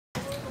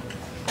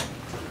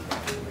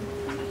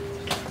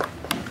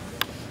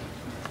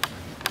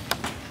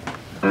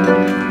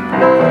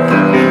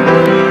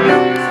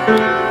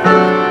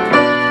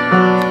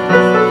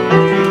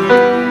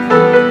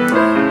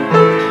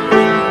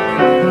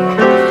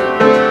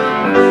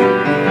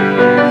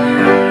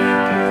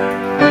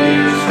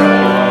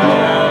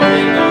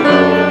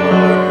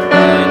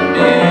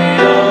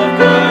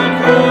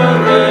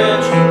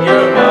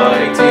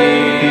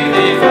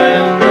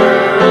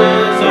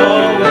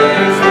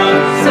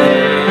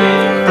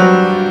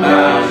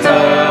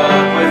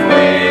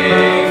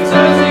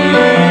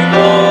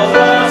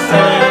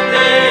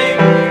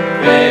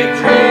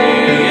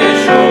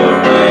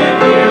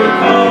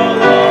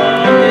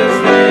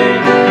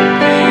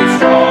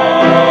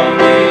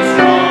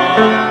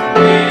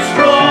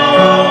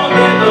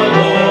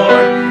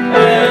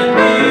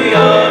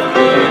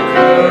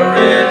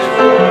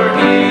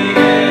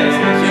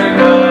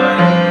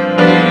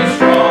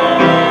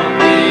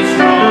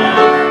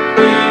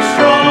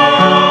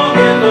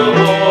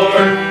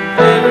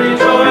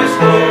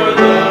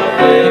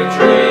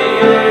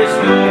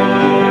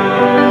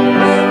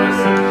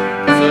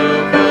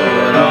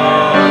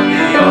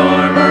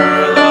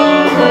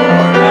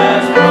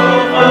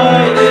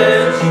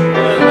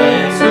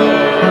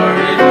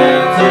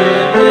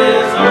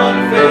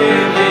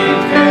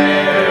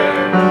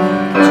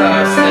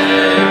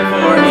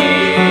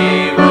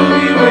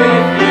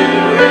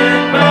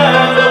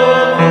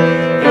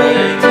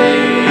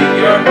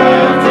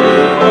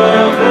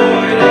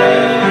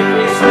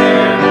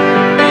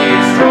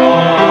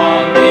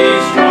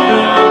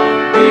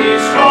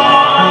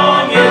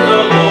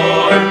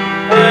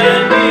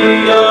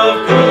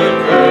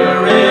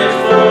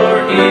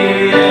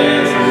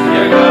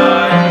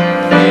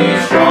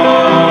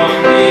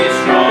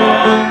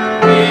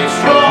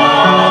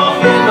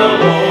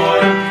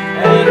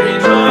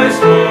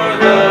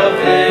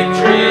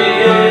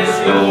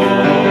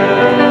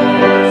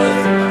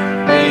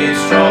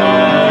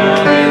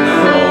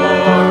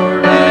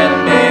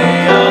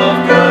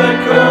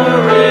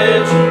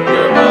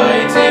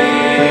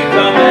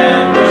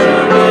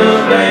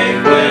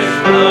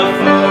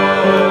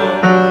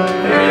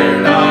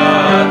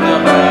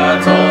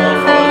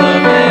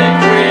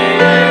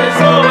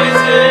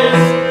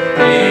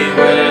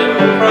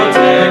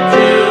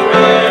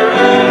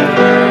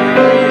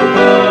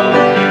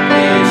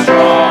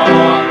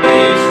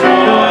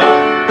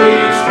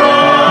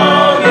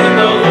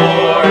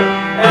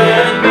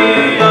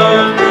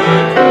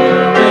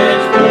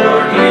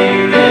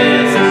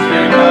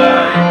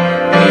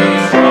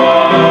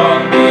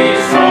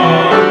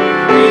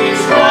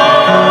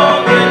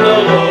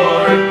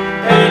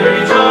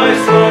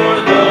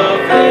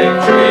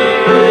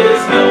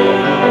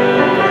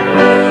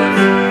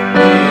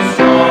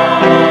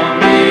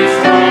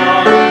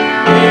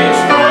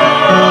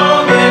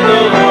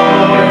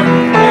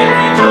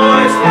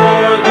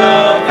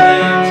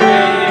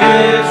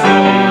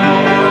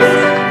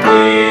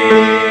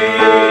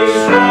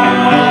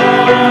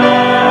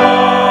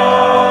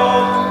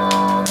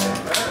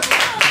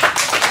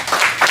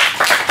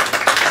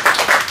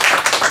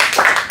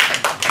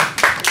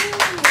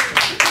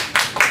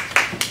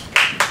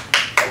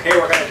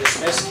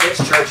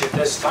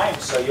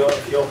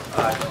if you'll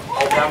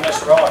hold down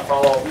this row and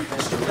follow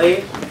Mr.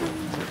 Lee.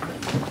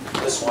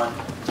 This one.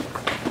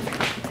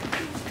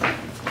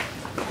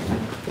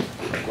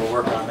 We'll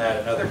work on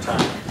that another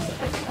time.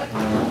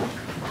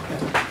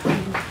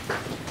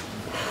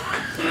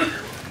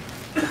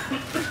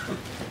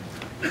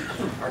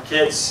 Our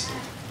kids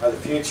are the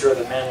future of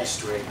the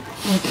ministry.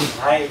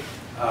 I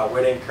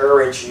would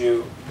encourage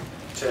you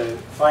to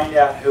find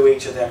out who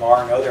each of them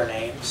are, know their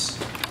names,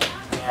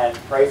 and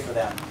pray for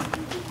them.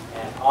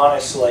 And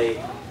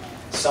honestly,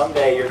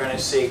 someday you're going to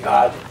see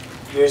God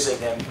using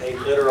them. They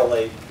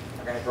literally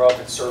are going to grow up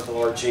and serve the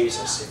Lord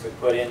Jesus if we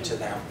put into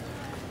them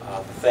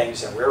the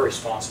things that we're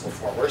responsible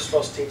for. We're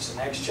supposed to teach the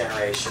next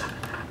generation.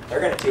 They're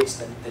going to teach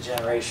the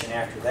generation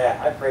after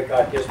that. I pray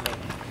God gives me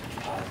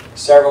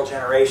several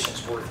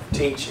generations worth of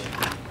teaching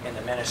in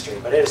the ministry.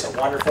 But it is a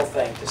wonderful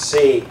thing to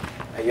see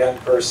a young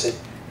person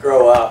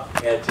grow up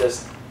and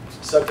just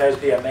sometimes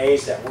be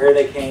amazed at where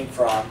they came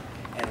from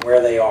and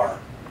where they are.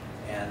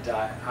 And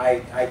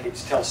I could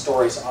tell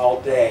stories all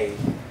day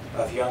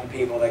of young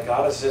people that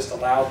God has just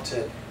allowed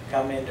to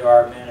come into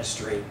our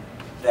ministry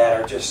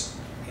that are just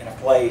in a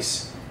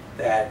place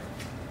that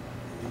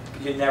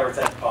you'd never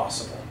think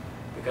possible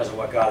because of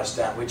what God has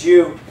done. Would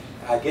you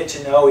get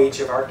to know each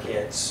of our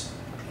kids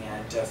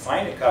and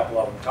find a couple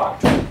of them, talk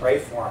to them, pray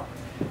for them.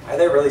 Are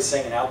they really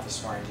singing out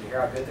this morning? Did you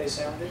hear how good they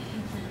sounded?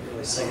 They're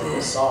really singing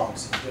these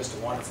songs. It's just a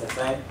wonderful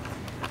thing,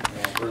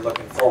 and we're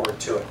looking forward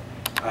to it.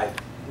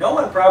 No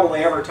one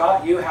probably ever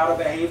taught you how to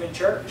behave in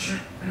church.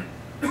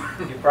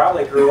 You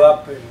probably grew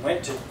up and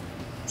went to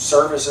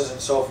services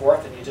and so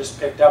forth, and you just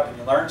picked up and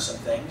you learned some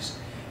things.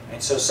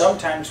 And so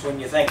sometimes when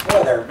you think,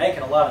 well, they're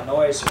making a lot of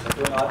noise or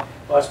they're doing a lot,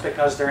 well, it's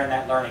because they're in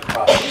that learning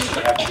process.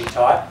 They have to be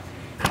taught.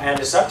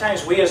 And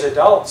sometimes we as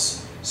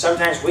adults,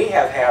 sometimes we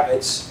have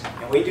habits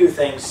and we do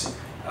things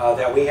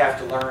that we have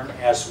to learn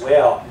as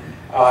well.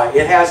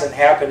 It hasn't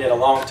happened in a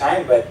long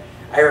time, but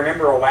I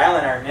remember a while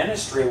in our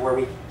ministry where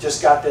we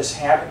just got this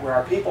habit where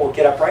our people would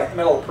get up right in the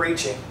middle of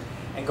preaching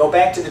and go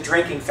back to the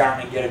drinking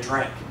fountain and get a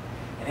drink.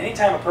 And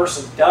anytime a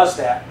person does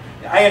that,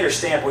 I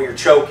understand where you're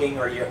choking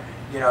or you're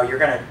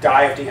going to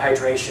die of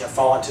dehydration and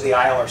fall into the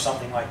aisle or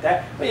something like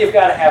that, but you've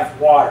got to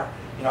have water.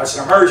 It's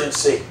an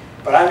emergency.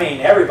 But I mean,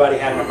 everybody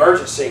had an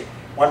emergency.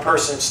 One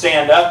person would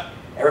stand up,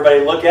 everybody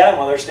would look at them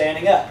while they're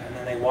standing up, and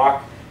then they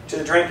walk to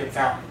the drinking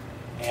fountain.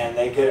 And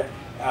they get,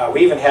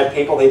 we even had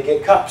people, they'd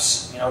get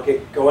cups,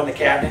 go in the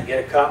cabinet and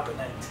get a cup and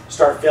then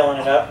start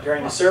filling it up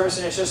during the service.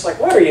 And it's just like,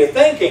 what are you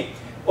thinking?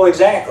 Well,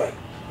 exactly.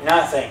 You're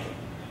not thinking,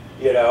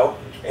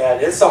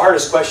 And it's the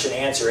hardest question to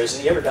answer,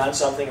 isn't it? You ever done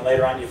something and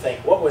later on you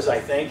think, what was I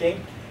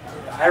thinking?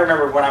 I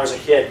remember when I was a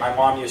kid, my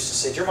mom used to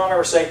say, did your mom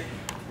ever say,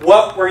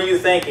 what were you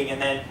thinking? And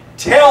then,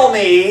 tell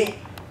me,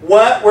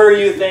 what were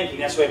you thinking?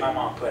 That's the way my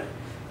mom put it.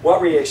 What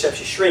were you, except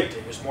she shrieked it.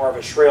 It was more of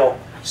a shrill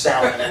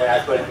sound than the way I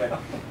put it. But,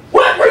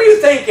 what were you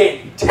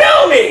thinking?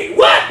 Tell me,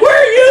 what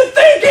were you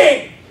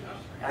thinking?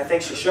 And I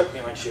think she shook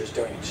me when she was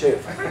doing it too.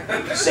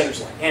 It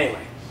seems like.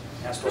 Anyway,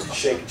 you're not supposed to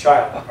shake a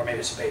child, or maybe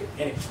it's a baby.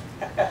 Anyway.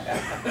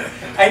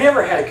 I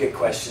never had a good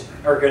question,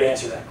 or a good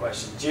answer to that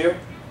question. Did you?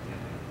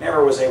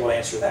 Never was able to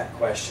answer that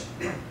question.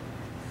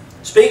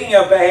 Speaking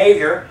of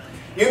behavior,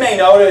 you may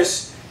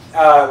notice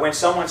when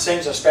someone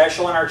sings a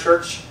special in our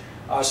church,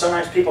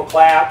 sometimes people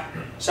clap,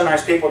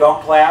 sometimes people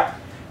don't clap.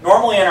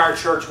 Normally in our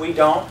church we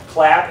don't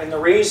clap, and the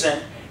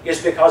reason is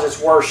because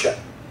it's worship.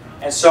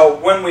 And so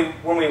when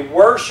we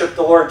worship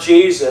the Lord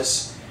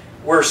Jesus,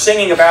 we're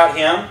singing about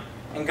Him,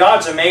 and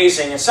God's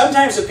amazing. And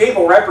sometimes the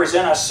people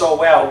represent us so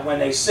well when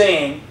they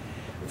sing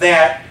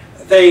that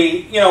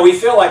we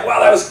feel like, wow,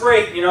 that was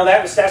great.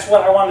 That's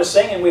what I wanted to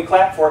sing, and we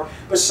clap for it.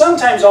 But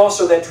sometimes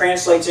also that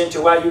translates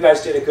into, wow, you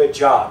guys did a good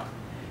job.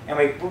 And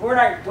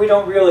we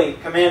don't really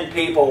commend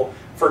people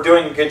for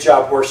doing a good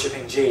job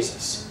worshiping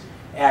Jesus,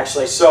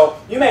 actually. So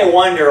you may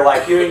wonder,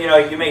 like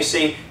you may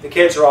see the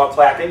kids are all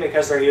clapping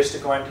because they're used to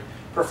going to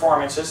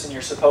performances, and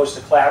you're supposed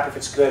to clap if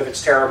it's good, if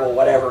it's terrible,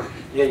 whatever.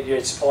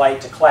 It's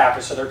polite to clap,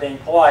 and so they're being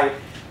polite.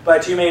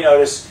 But you may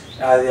notice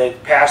the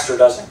pastor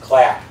doesn't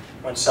clap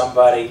when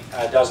somebody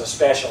does a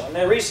special. And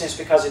the reason is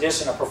because it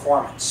isn't a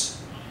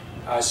performance.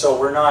 So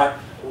we're not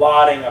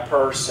lauding a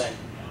person.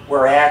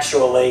 We're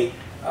actually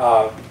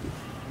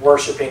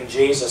worshiping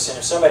Jesus. And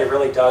if somebody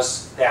really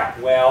does that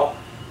well,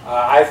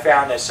 I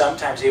found that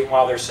sometimes even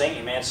while they're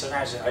singing, man,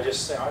 sometimes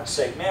I'd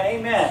say, man,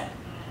 amen.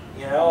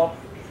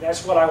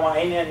 That's what I want.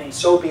 Amen, and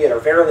so be it. Or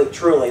verily,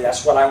 truly,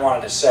 that's what I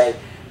wanted to say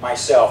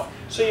myself.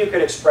 So you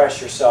could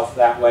express yourself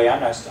that way.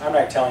 I'm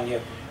not telling you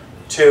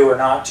to or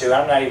not to.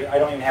 I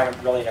don't even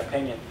have really an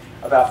opinion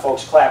about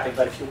folks clapping.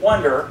 But if you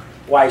wonder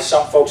why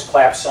some folks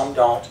clap, some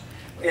don't,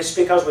 it's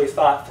because we've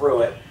thought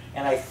through it.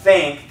 And I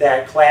think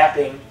that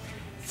clapping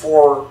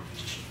for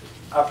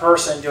a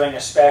person doing a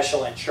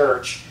special in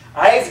church,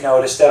 I've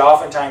noticed that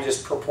oftentimes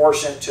is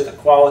proportionate to the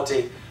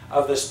quality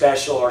of the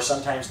special, or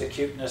sometimes the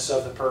cuteness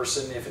of the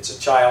person if it's a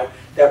child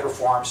that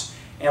performs.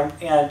 And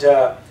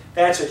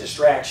that's a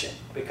distraction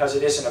because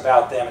it isn't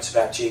about them, it's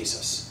about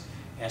Jesus.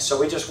 And so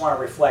we just want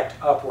to reflect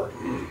upward.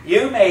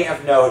 You may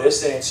have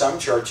noticed that in some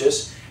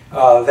churches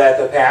that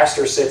the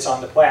pastor sits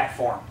on the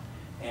platform.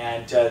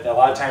 And a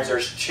lot of times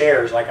there's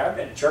chairs, like I've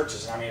been in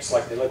churches, and I mean, it's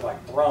like they look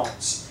like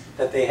thrones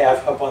that they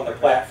have up on the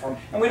platform.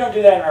 And we don't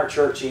do that in our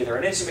church either.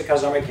 And it isn't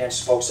because I'm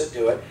against folks that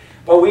do it.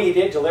 But we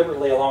did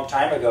deliberately a long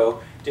time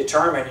ago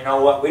determine, you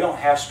know what, we don't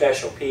have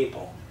special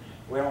people.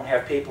 We don't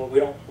have people, we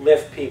don't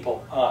lift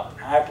people up.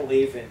 I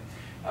believe in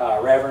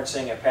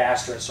reverencing a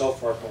pastor and so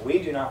forth, but we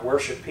do not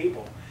worship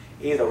people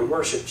either. We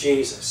worship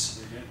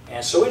Jesus.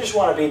 And so we just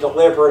want to be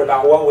deliberate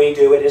about what we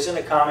do. It isn't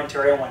a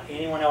commentary on what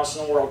anyone else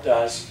in the world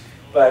does,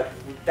 but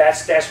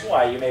that's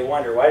why you may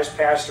wonder, why does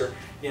pastor,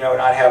 you know,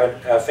 not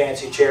have a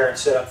fancy chair and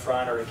sit up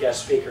front, or a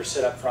guest speaker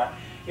sit up front?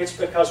 It's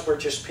because we're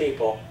just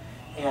people,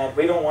 and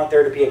we don't want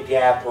there to be a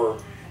gap or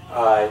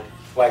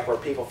like where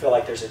people feel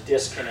like there's a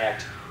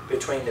disconnect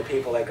between the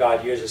people that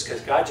God uses,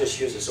 because God just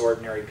uses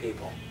ordinary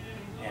people,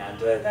 and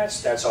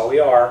that's all we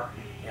are.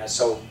 And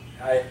so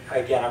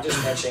again, I'm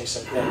just mentioning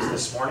some things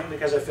this morning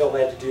because I feel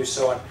led to do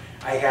so, and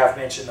I have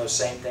mentioned those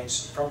same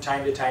things from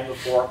time to time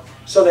before,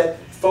 so that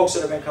folks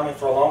that have been coming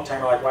for a long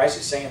time are like, why is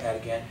he saying that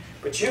again?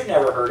 But you've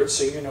never heard it,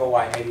 so you know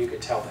why. Maybe you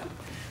could tell them.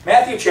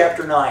 Matthew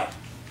chapter 9.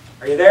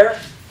 Are you there?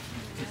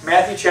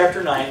 Matthew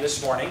chapter 9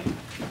 this morning.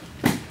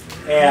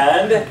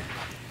 And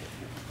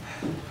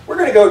we're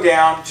going to go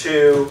down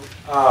to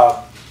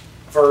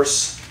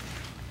verse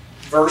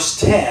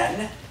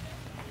 10.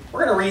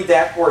 We're going to read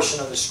that portion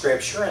of the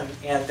scripture,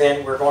 and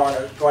then we're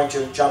going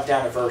to jump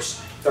down to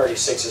verse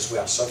 36 as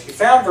well. So if you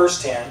found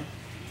verse 10,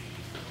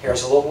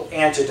 here's a little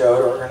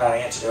antidote, or not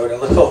antidote, a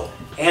little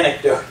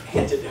anecdote.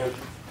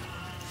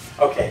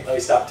 Okay, let me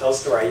stop. Tell a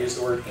story. I use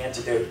the word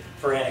antidote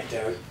for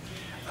anecdote.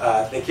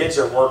 The kids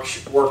are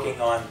working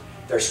on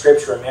their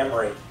scripture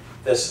memory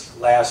this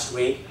last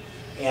week,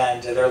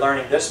 and they're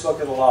learning, this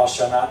book of the law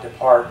shall not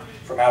depart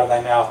from out of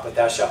thy mouth, but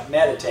thou shalt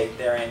meditate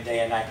therein day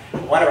and night.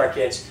 One of our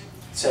kids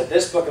said,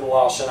 this book of the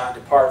law shall not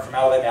depart from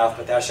out of thy mouth,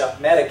 but thou shalt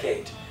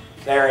medicate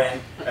therein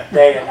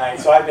day and night.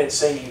 So I've been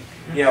singing,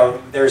 you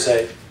know, there's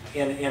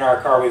in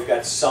our car we've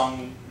got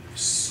sung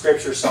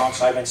scripture songs,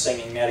 so I've been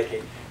singing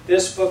medicate.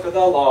 This book of the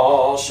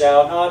law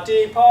shall not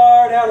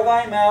depart out of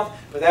thy mouth,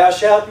 but thou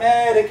shalt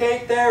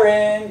medicate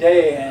therein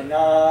day and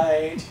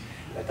night,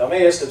 that thou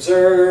mayest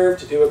observe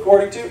to do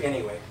according to.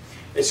 Anyway,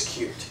 it's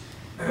cute.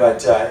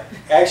 But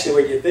actually,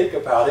 when you think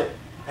about it,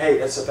 hey,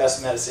 that's the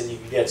best medicine you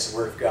can get, it's the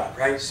Word of God,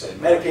 right? So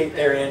medicate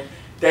therein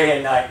day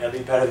and night, and it'll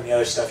be better than the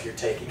other stuff you're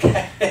taking.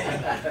 Okay.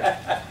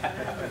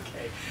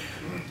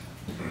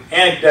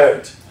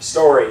 Anecdote,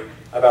 story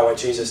about what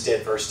Jesus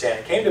did, verse 10.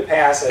 It came to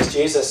pass, as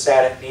Jesus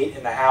sat at meat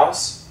in the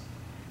house,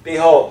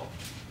 behold,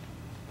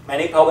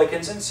 many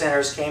publicans and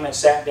sinners came and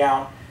sat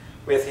down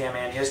with him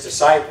and his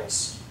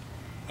disciples.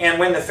 And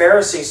when the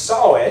Pharisees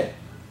saw it,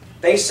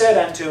 they said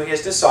unto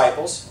his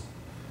disciples,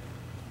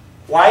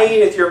 why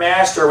eateth your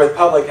master with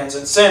publicans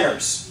and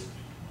sinners?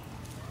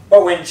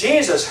 But when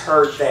Jesus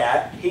heard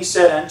that, he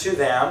said unto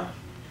them,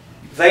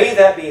 they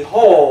that be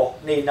whole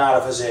need not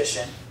a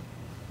physician,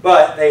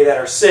 but they that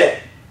are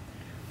sick.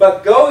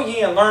 But go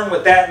ye and learn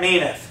what that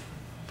meaneth.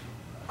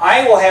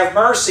 I will have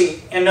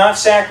mercy and not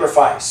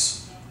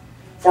sacrifice.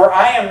 For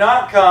I am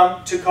not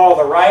come to call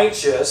the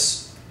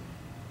righteous,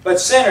 but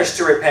sinners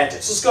to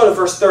repentance. Let's go to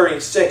verse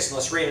 36 and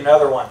let's read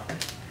another one.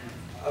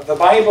 The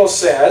Bible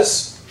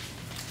says,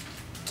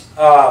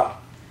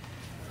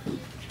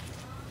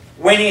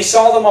 when he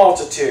saw the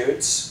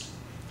multitudes,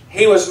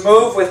 he was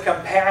moved with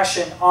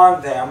compassion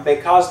on them,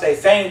 because they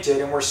fainted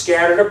and were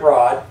scattered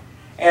abroad,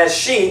 as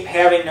sheep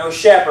having no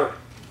shepherd.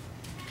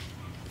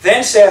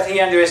 Then saith he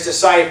unto his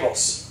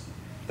disciples,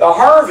 the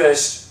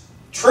harvest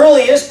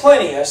truly is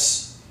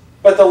plenteous,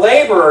 but the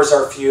laborers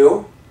are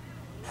few.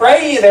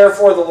 Pray ye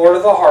therefore the Lord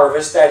of the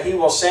harvest, that he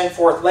will send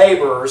forth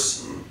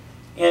laborers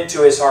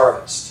into his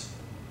harvest.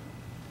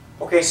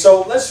 Okay,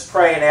 so let's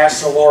pray and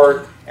ask the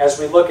Lord, as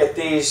we look at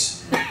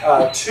these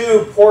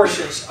two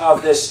portions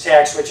of this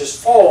text, which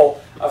is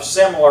full of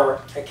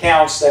similar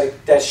accounts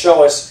that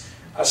show us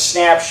a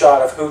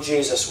snapshot of who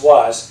Jesus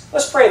was.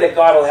 Let's pray that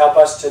God will help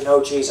us to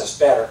know Jesus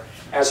better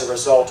as a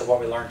result of what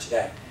we learned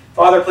today.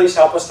 Father, please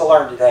help us to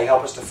learn today.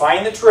 Help us to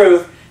find the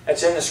truth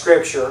that's in the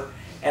Scripture.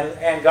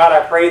 And God,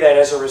 I pray that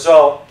as a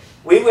result,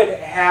 we would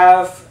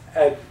have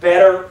a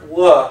better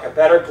look, a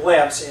better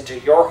glimpse into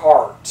your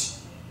heart.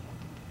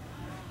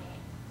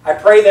 I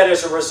pray that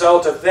as a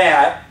result of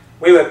that,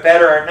 we would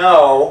better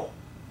know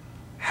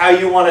how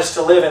you want us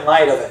to live in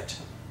light of it.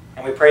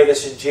 And we pray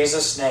this in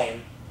Jesus'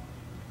 name.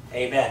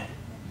 Amen.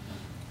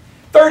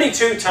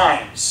 32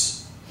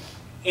 times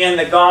in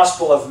the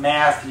Gospel of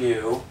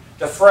Matthew,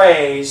 the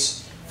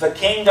phrase, the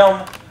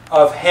kingdom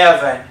of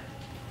heaven,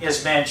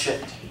 is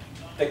mentioned.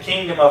 The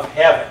kingdom of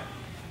heaven.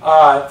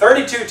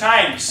 32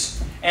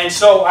 times. And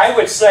so I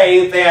would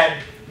say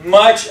that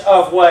much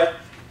of what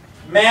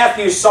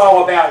Matthew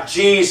saw about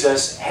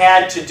Jesus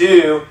had to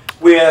do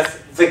with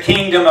the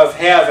kingdom of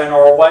heaven,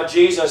 or what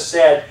Jesus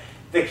said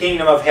the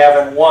kingdom of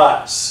heaven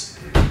was.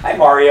 Hi,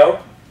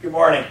 Mario. Good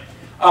morning.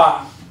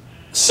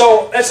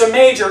 So that's a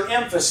major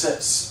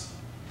emphasis.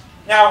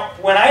 Now,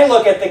 when I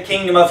look at the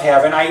kingdom of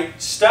heaven, I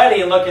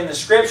study and look in the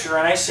Scripture,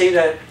 and I see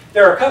that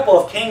there are a couple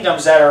of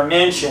kingdoms that are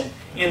mentioned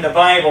in the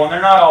Bible, and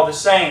they're not all the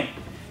same.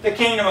 The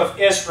kingdom of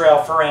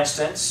Israel, for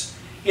instance,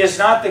 is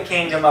not the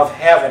kingdom of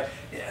heaven.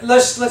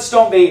 Let's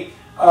don't be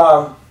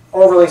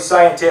overly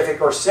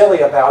scientific or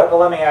silly about it, but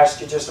let me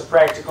ask you just a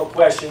practical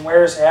question.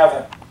 Where's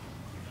heaven?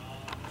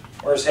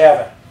 Where's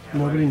heaven?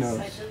 Nobody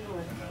knows.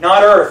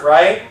 Not earth,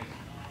 right?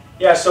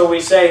 Yeah, so we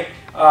say,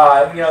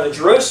 the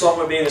Jerusalem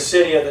would be the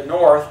city of the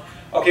north.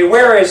 Okay,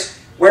 where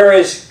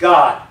is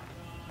God?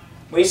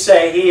 We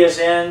say He is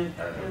in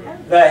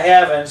the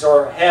heavens,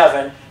 or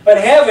heaven. But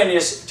heaven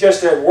is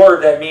just a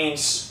word that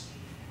means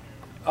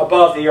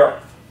above the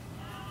earth.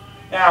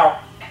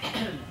 Now,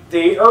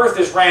 the earth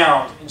is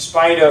round, in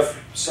spite of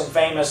some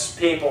famous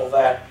people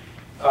that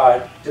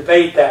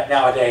debate that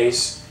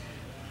nowadays.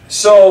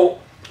 So,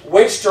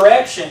 which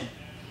direction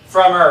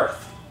from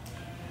earth?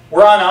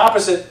 We're on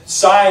opposite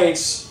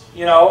sides,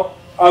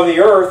 of the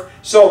earth.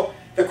 So,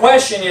 the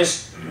question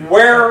is,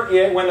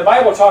 when the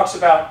Bible talks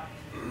about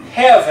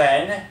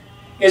heaven,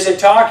 is it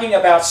talking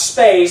about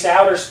space,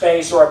 outer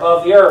space, or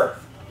above the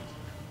earth?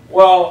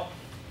 Well,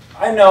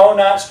 I know,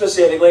 not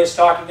specifically. It's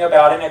talking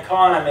about an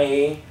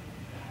economy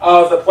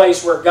of the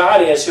place where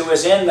God is, who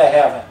is in the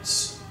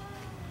heavens.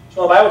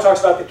 So when the Bible talks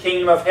about the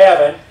kingdom of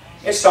heaven,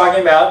 it's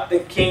talking about the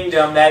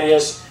kingdom that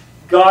is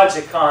God's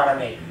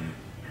economy,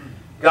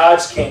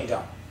 God's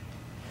kingdom.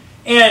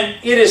 And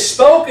it is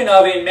spoken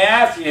of in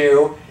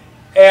Matthew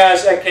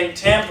as a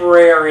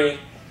contemporary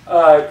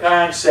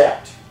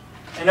concept.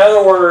 In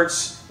other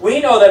words, we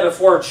know that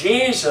before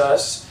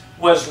Jesus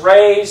was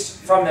raised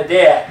from the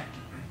dead,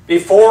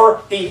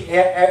 before he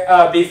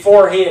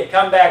had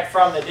come back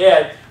from the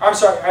dead, I'm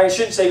sorry, I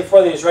shouldn't say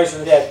before he was raised from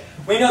the dead.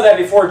 We know that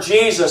before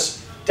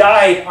Jesus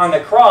died on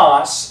the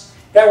cross,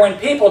 that when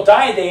people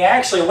died, they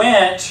actually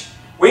went,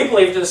 we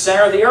believe, to the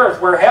center of the earth,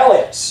 where hell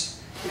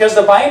is. Because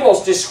the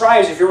Bible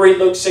describes, if you read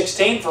Luke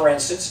 16, for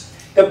instance,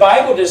 the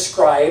Bible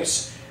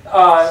describes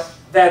that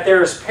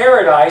there's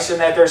paradise and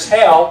that there's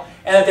hell,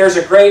 and that there's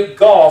a great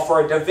gulf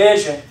or a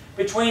division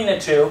between the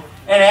two.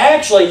 And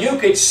actually, you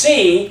could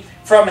see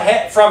from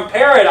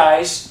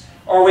paradise,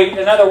 or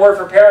another word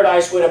for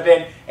paradise would have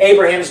been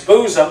Abraham's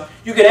bosom,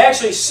 you could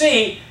actually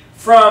see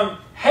from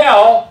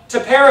hell to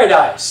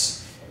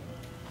paradise.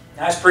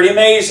 That's pretty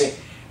amazing.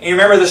 And you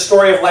remember the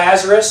story of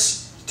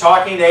Lazarus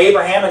talking to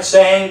Abraham and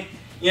saying,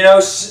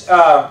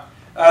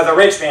 the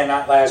rich man,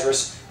 not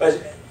Lazarus,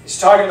 but he's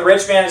talking to the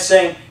rich man and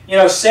saying,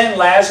 send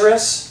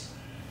Lazarus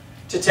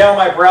to tell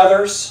my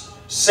brothers,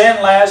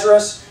 send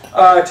Lazarus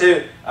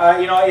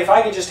if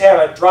I could just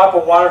have a drop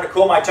of water to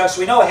cool my tongue.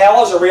 So we know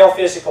hell is a real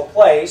physical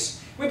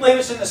place. We believe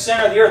it's in the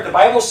center of the earth. The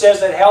Bible says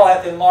that hell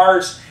hath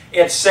enlarged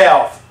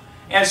itself.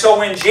 And so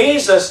when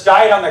Jesus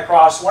died on the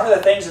cross, one of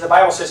the things that the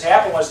Bible says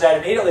happened was that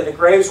immediately the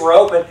graves were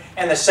opened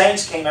and the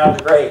saints came out of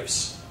the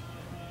graves.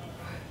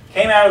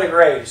 Came out of the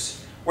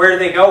graves. Where did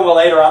they go? Well,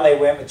 later on they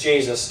went with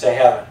Jesus to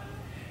heaven,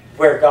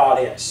 where God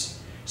is.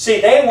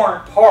 See, they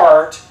weren't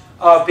part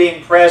of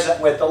being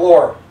present with the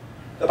Lord.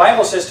 The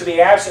Bible says to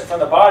be absent from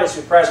the body is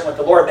to be present with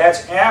the Lord.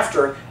 That's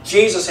after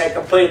Jesus had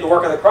completed the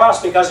work of the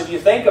cross, because if you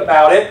think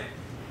about it,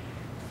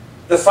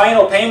 the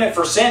final payment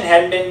for sin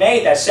hadn't been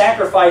made. That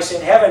sacrifice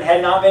in heaven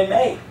had not been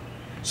made.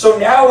 So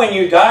now when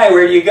you die,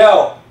 where do you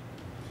go?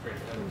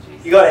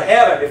 You go to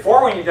heaven.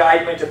 Before, when you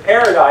died, you went to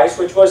paradise,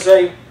 which was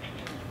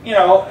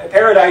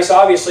paradise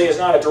obviously is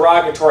not a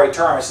derogatory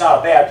term. It's not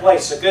a bad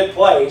place. It's a good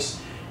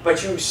place.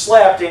 But you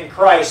slept in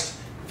Christ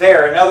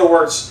there. In other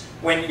words,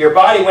 when your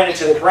body went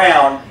into the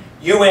ground,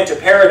 you went to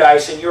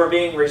paradise and you were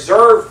being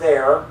reserved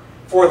there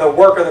for the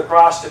work of the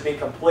cross to be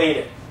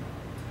completed.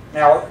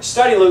 Now,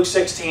 study Luke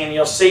 16 and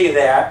you'll see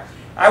that.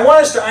 I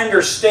want us to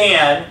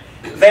understand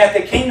that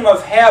the kingdom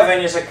of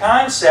heaven is a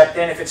concept,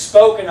 and if it's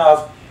spoken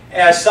of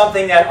as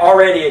something that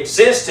already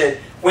existed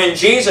when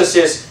Jesus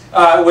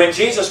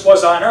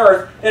was on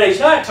earth, that He's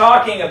not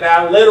talking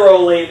about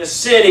literally the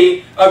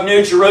city of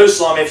New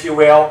Jerusalem, if you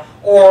will,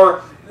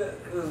 or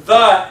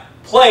the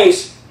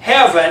place,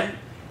 heaven.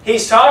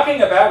 He's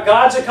talking about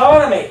God's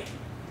economy.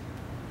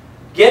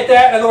 Get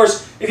that? In other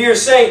words, if you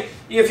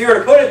were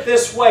to put it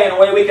this way, in a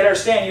way we can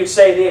understand, you'd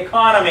say the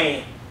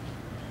economy.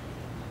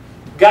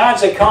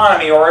 God's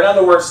economy, or in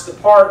other words,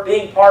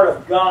 being part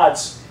of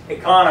God's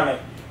economy.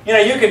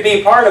 You could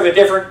be part of a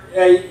different,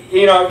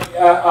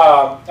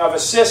 of a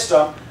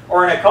system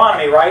or an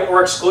economy, right?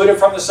 Or excluded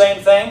from the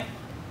same thing.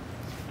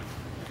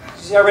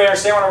 Does everybody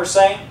understand what we're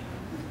saying?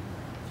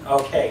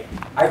 Okay,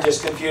 I've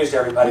just confused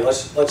everybody.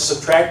 Let's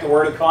subtract the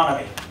word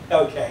economy.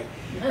 Okay.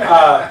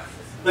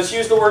 Let's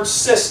use the word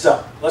system.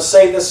 Let's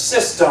say the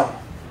system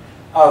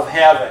of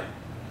heaven.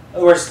 In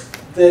other words,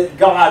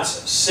 God's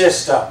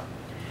system.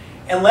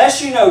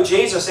 Unless you know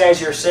Jesus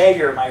as your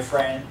Savior, my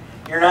friend,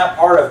 you're not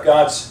part of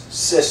God's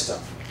system,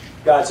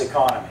 God's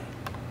economy.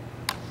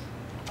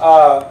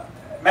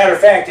 Matter of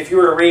fact, if you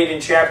were to read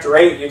in chapter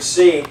 8, you'd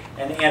see,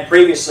 and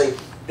previously,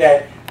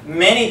 that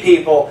many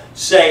people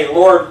say,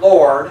 Lord,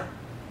 Lord,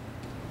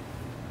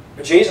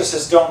 but Jesus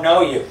says, don't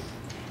know you.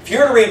 If you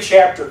were to read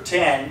chapter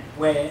 10,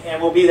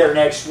 and we'll be there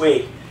next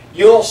week,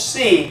 you'll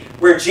see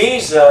where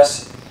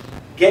Jesus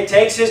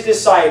takes his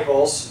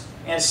disciples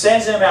and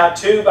sends them out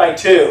 2 by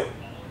 2.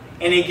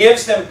 And he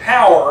gives them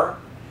power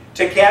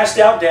to cast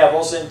out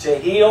devils and to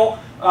heal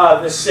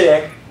the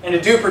sick and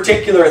to do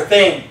particular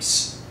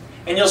things.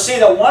 And you'll see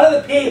that one of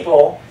the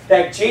people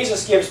that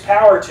Jesus gives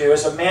power to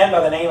is a man by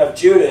the name of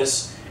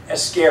Judas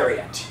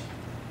Iscariot.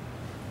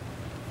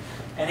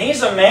 And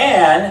he's a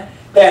man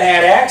that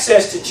had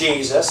access to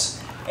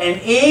Jesus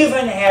and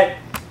even had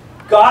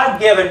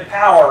God-given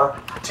power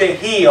to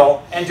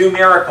heal and do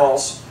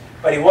miracles,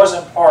 but he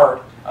wasn't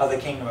part of the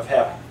kingdom of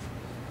heaven.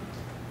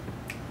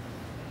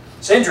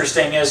 It's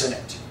interesting, isn't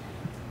it?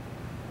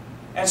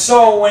 And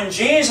so when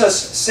Jesus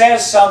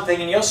says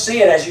something, and you'll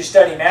see it as you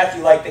study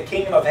Matthew, like the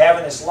kingdom of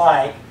heaven is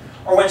like,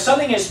 or when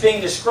something is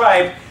being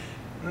described,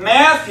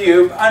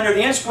 Matthew, under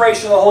the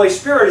inspiration of the Holy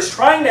Spirit, is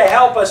trying to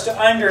help us to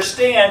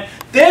understand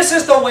this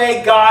is the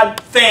way God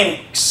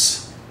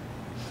thinks.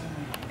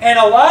 And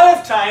a lot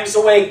of times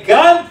the way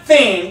God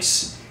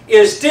thinks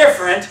is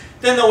different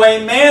than the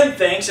way man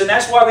thinks, and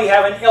that's why we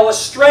have an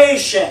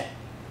illustration.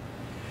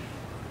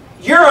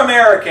 You're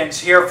Americans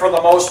here for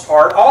the most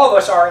part. All of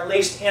us are at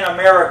least in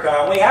America,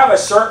 and we have a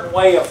certain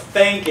way of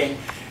thinking.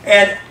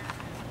 And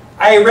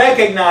I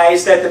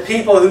recognize that the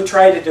people who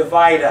try to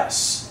divide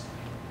us,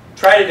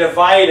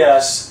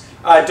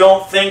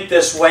 don't think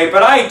this way,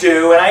 but I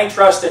do, and I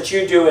trust that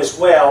you do as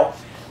well.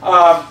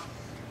 I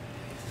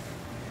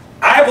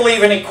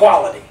believe in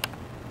equality.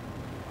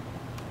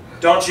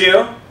 Don't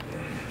you?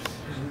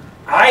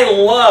 I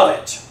love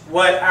it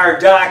what our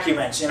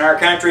documents in our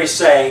country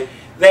say,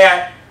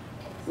 that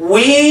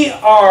we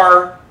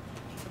are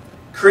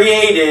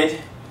created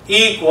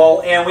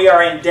equal and we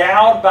are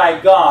endowed by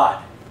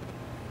God,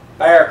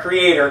 by our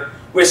Creator,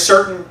 with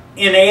certain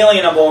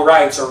inalienable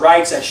rights, or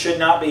rights that should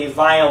not be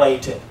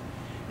violated.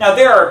 Now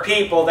there are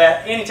people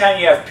that, anytime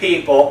you have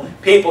people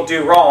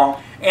do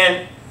wrong,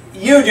 and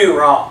you do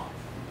wrong.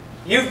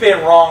 You've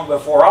been wrong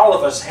before, all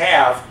of us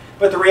have,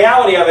 but the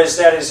reality of it is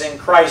that is in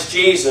Christ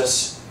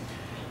Jesus,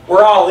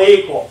 we're all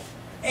equal.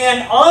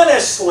 And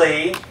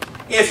honestly,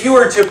 if you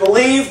were to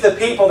believe the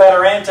people that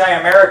are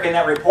anti-American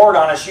that report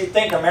on us, you'd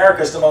think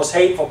America is the most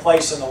hateful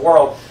place in the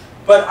world.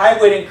 But I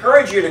would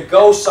encourage you to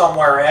go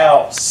somewhere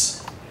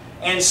else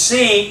and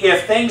see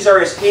if things are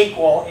as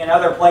equal in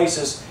other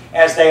places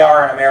as they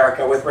are in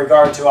America with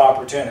regard to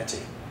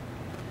opportunity,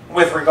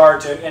 with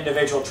regard to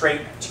individual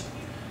treatment.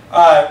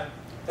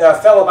 A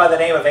fellow by the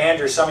name of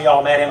Andrew, some of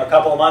y'all met him a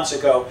couple of months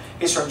ago.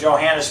 He's from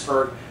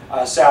Johannesburg,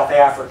 South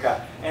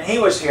Africa. And he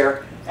was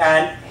here,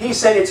 and he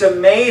said, it's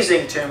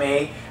amazing to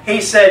me. He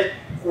said,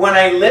 when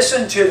I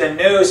listen to the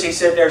news, he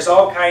said, there's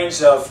all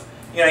kinds of,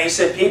 he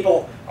said,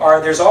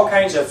 there's all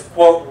kinds of,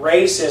 quote,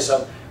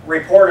 racism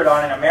reported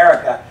on in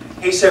America.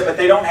 He said, but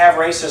they don't have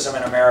racism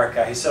in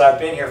America. He said, I've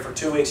been here for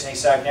 2 weeks, and he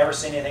said, I've never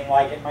seen anything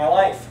like it in my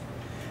life.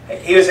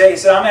 He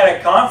said, I'm at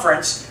a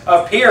conference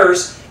of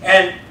peers,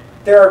 and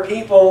there are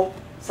people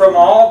from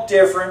all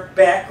different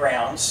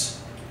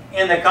backgrounds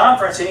in the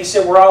conference, and he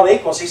said, we're all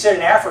equals. He said,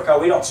 in Africa,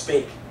 we don't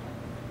speak.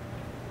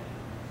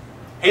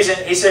 He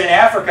said, in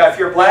Africa, if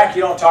you're black,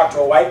 you don't talk to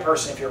a white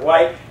person. If you're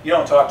white, you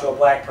don't talk to a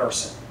black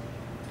person.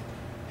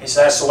 He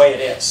said, that's the way it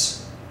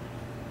is.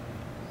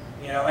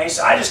 He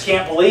said, I just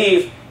can't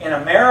believe in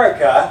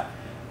America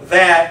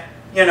that,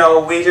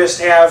 we just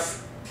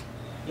have,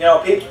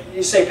 people,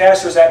 you say,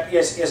 Pastor,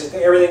 is it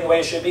everything the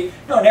way it should be?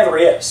 No, it never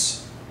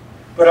is.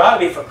 But it ought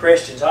to be for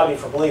Christians, it ought to be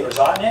for believers,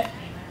 oughtn't it?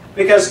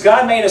 Because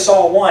God made us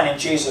all one in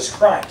Jesus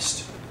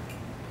Christ.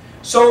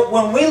 So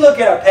when we look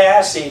at a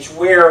passage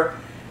where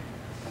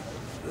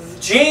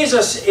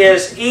Jesus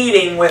is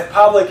eating with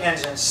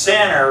publicans and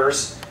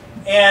sinners,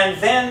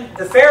 and then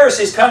the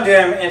Pharisees come to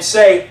him and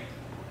say,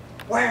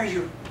 why are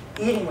you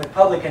eating with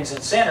publicans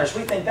and sinners?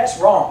 We think that's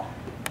wrong.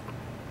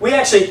 We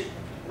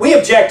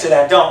object to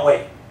that, don't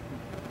we?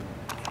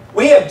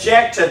 We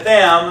object to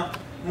them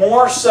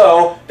more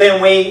so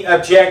than we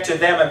object to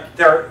them,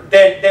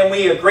 than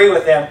we agree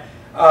with them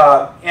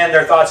and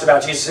their thoughts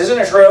about Jesus. Isn't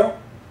it true?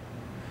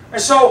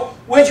 And so,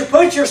 would you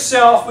put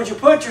yourself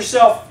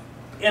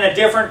in a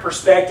different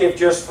perspective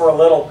just for a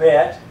little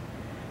bit?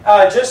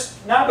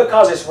 Just not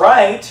because it's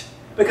right,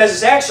 because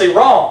it's actually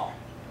wrong,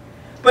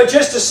 but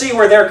just to see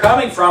where they're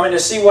coming from and to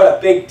see what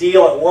a big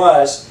deal it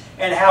was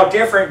and how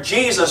different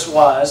Jesus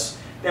was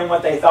than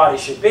what they thought he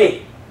should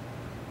be.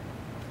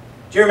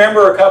 Do you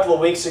remember a couple of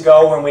weeks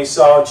ago when we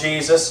saw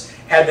Jesus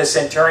had the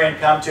centurion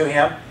come to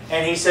him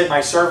and he said,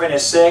 my servant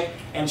is sick,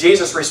 and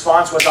Jesus'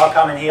 response was, I'll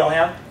come and heal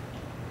him?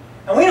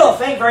 And we don't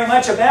think very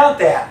much about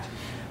that.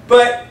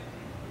 But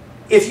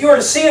if you were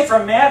to see it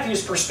from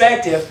Matthew's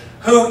perspective,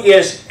 who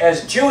is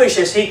as Jewish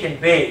as he can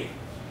be,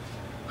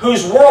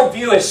 whose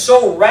worldview is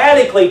so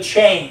radically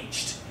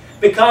changed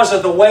because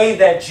of the way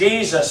that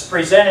Jesus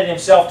presented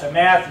himself to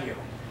Matthew,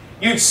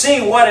 you'd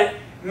see what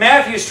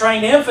Matthew's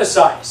trying to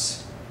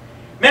emphasize.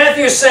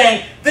 Matthew is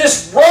saying,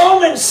 this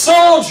Roman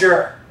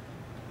soldier,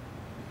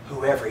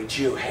 who every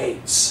Jew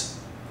hates,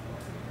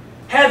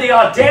 had the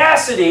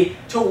audacity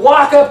to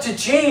walk up to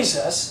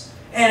Jesus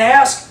and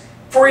ask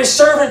for his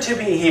servant to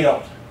be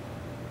healed.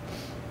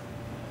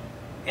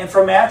 And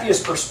from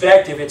Matthew's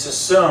perspective, it's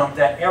assumed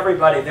that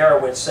everybody there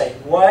would say,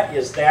 what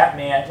does that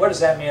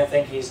man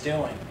think he's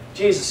doing?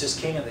 Jesus is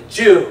king of the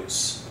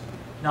Jews,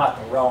 not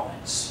the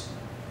Romans.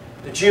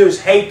 The Jews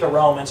hate the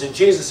Romans, and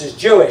Jesus is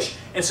Jewish.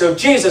 And so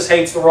Jesus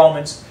hates the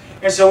Romans.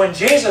 And so when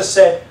Jesus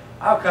said,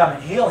 I'll come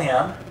and heal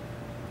him,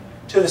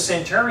 to the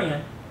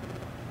centurion,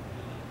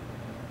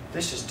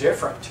 this is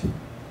different.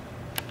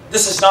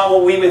 This is not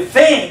what we would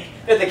think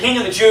that the king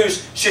of the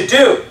Jews should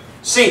do.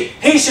 See,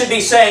 he should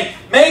be saying,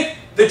 make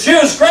the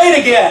Jews great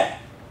again.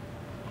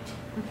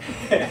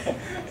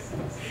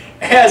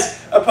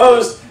 As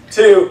opposed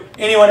to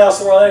anyone else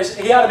in the world.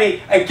 He ought to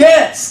be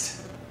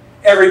against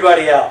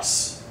everybody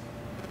else.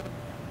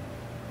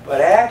 But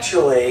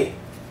actually,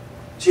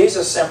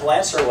 Jesus' simple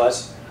answer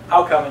was,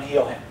 I'll come and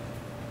heal him.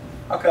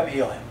 I'll come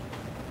heal him.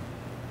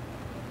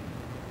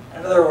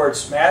 In other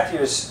words, Matthew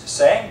is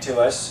saying to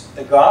us,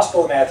 the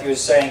Gospel of Matthew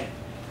is saying,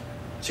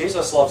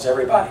 Jesus loves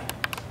everybody.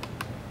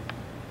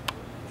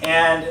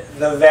 And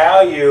the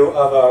value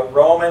of a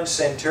Roman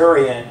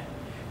centurion,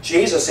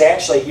 Jesus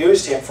actually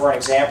used him for an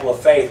example of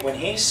faith. When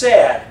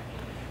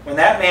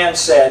that man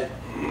said,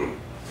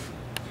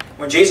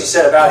 when Jesus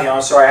said about him,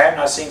 I'm sorry, I have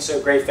not seen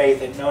so great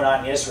faith and no,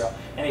 not in Israel.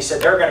 And he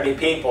said, there are going to be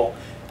people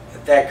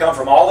that come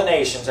from all the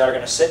nations that are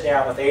going to sit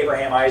down with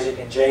Abraham, Isaac,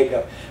 and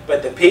Jacob.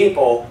 But the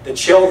people, the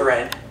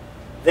children,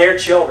 their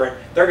children,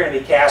 they're going to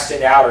be cast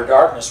into outer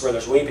darkness where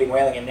there's weeping,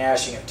 wailing, and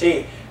gnashing of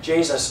teeth.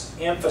 Jesus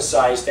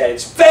emphasized that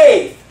it's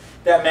faith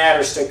that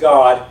matters to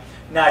God,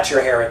 not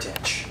your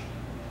heritage.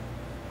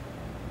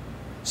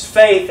 It's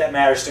faith that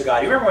matters to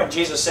God. You remember when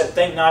Jesus said,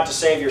 think not to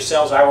save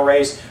yourselves, I will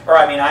raise, or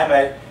I mean,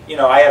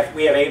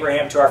 we have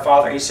Abraham to our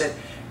father. He said,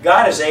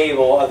 God is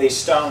able of these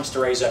stones to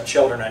raise up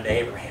children unto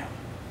Abraham.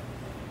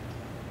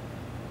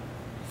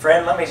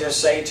 Friend, let me just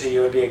say to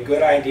you, it would be a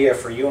good idea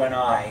for you and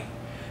I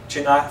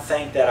to not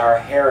think that our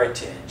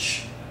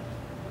heritage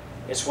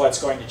is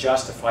what's going to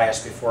justify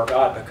us before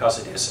God, because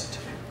it isn't.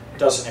 It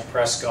doesn't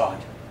impress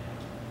God.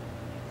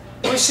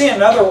 We see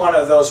another one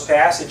of those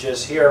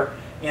passages here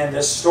in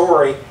this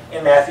story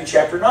in Matthew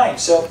chapter 9.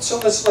 So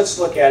let's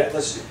look at it.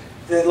 Let's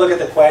look at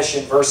the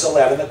question, verse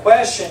 11. The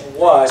question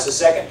was, the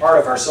second part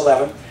of verse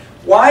 11,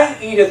 why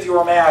eateth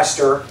your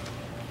master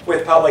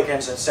with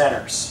publicans and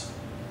sinners?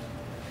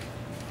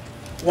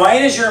 Why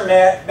does your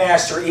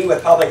master eat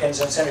with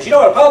publicans and sinners? You know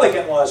what a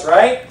publican was,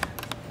 right?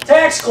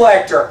 Tax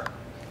collector.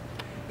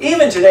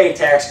 Even today,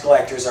 tax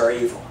collectors are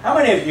evil. How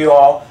many of you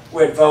all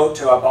would vote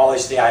to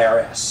abolish the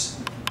IRS?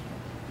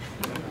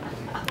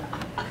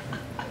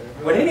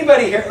 Would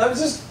anybody here,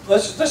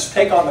 let's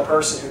pick on the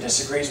person who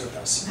disagrees with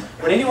us.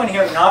 Would anyone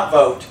here not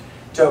vote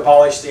to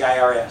abolish the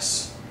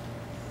IRS?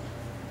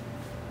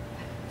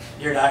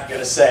 You're not going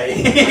to say,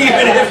 even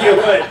if you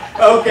would.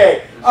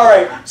 Okay, all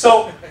right.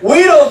 So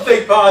we don't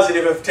think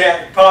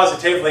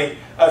positively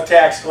of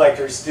tax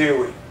collectors, do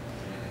we?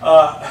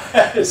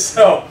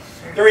 So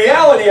the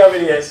reality of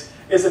it is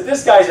that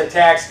this guy's a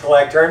tax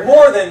collector, and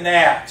more than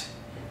that,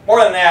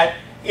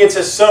 it's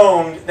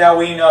assumed that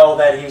we know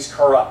that he's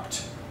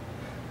corrupt.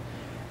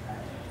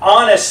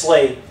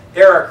 Honestly,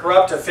 there are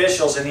corrupt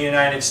officials in the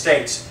United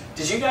States.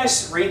 Did you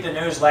guys read the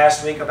news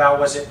last week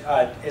about, is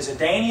it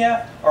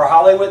Dania or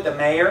Hollywood, the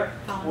mayor?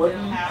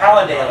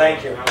 Hallandale,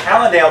 thank you.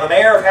 Hallandale, the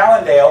mayor of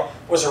Hallandale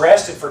was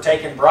arrested for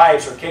taking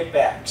bribes or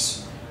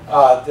kickbacks.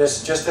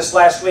 Just this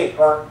last week,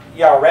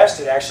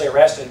 arrested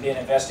and being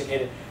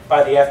investigated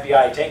by the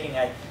FBI, taking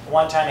at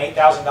one time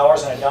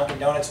 $8,000 in a Dunkin'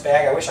 Donuts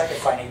bag. I wish I could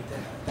find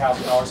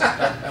 $8,000 in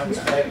a Dunkin' Donuts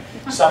bag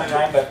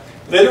sometime, but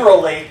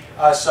literally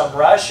some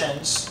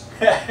Russians,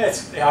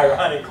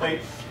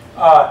 ironically,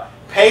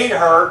 paid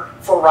her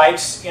for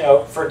rights,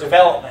 for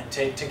development,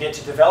 to get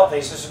to develop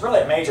these. This is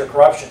really a major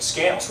corruption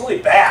scandal. It's really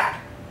bad.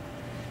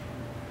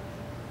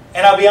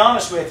 And I'll be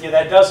honest with you,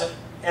 that doesn't,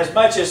 as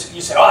much as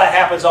you say, oh, that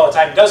happens all the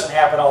time, it doesn't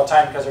happen all the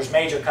time because there's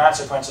major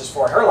consequences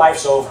for it. Her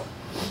life's over.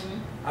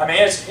 I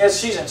mean,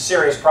 she's in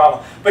serious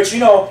problem. But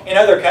in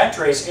other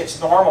countries, it's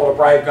normal to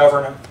bribe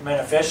government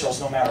officials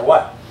no matter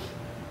what.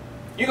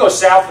 You go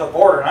south of the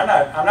border, and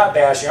I'm not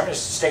bashing, I'm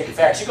just stating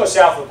facts. You go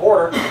south of the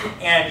border,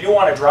 and you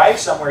want to drive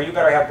somewhere, you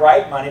better have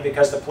bribe money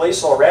because the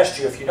police will arrest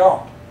you if you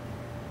don't.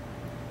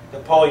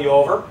 They'll pull you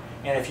over,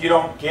 and if you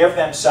don't give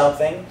them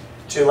something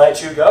to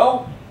let you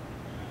go,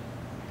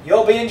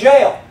 you'll be in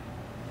jail.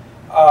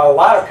 A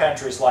lot of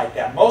countries like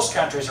that. Most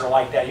countries are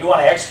like that. You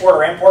want to export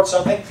or import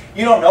something,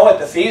 you don't know what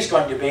the fee is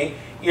going to be.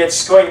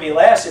 It's going to be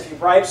less if you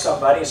bribe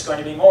somebody. It's going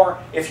to be more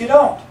if you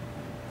don't.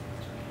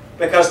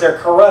 Because they're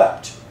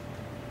corrupt.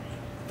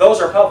 Those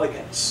are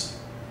publicans.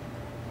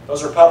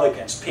 Those are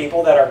publicans.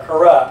 People that are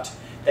corrupt,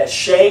 that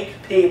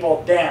shake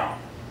people down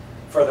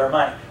for their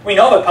money. We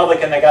know the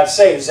publican that got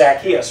saved,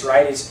 Zacchaeus,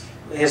 right?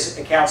 His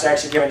account's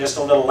actually given just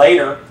a little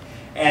later.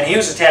 And he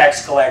was a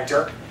tax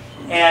collector.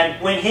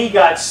 And when he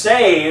got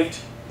saved,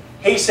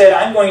 he said,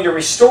 I'm going to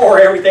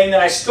restore everything that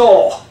I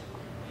stole.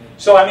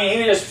 So, I mean,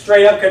 he just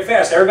straight up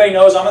confessed. Everybody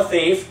knows I'm a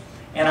thief,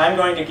 and I'm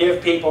going to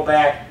give people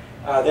back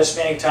this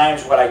many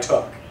times what I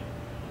took.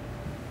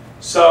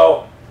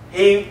 So,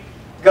 he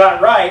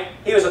got right,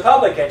 he was a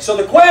publican. So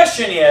the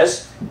question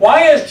is,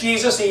 why is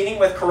Jesus eating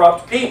with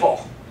corrupt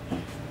people?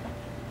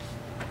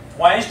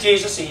 Why is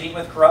Jesus eating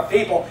with corrupt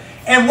people?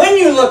 And when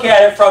you look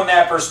at it from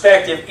that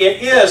perspective,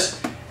 it is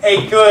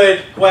a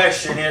good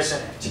question,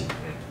 isn't it?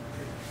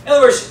 In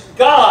other words,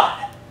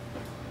 God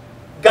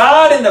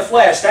in the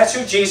flesh, that's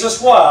who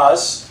Jesus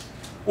was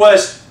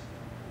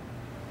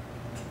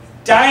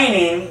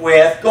dining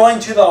with, going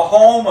to the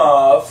home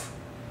of,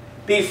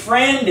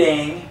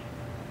 befriending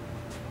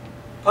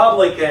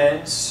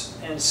publicans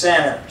and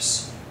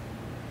sinners.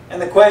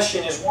 And the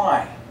question is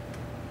why?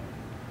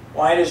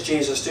 Why does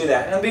Jesus do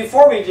that? And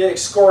before we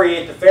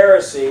excoriate the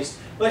Pharisees,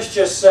 let's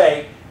just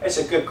say it's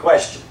a good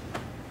question.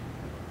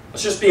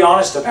 Let's just be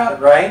honest about it,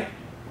 right?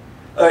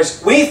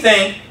 We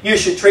think you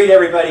should treat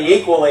everybody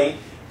equally,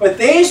 but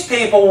these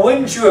people,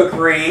 wouldn't you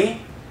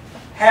agree,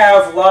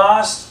 have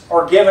lost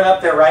or given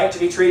up their right to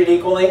be treated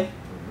equally?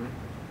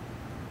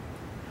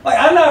 Like,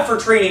 I'm not for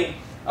treating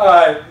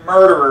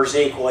murderers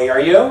equally, are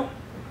you?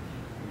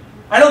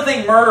 I don't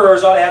think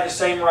murderers ought to have the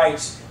same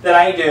rights that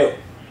I do.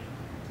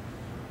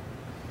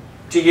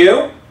 Do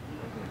you?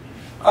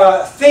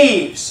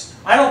 Thieves,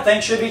 I don't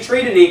think should be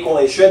treated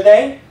equally, should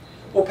they?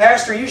 Well,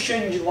 Pastor, you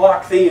shouldn't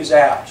lock thieves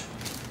out.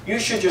 You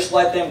should just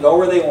let them go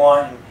where they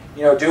want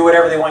and do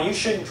whatever they want. You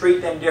shouldn't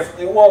treat them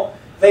differently. Well,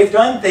 they've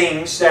done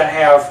things that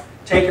have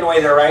taken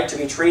away their right to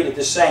be treated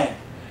the same.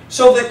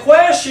 So the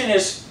question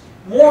is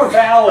more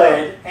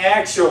valid,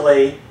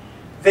 actually,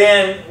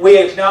 than we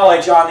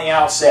acknowledge on the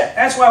outset.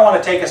 That's why I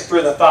want to take us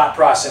through the thought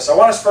process. I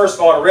want us, first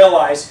of all, to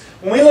realize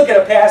when we look at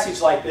a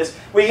passage like this,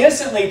 we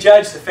instantly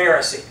judge the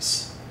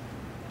Pharisees.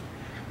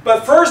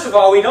 But first of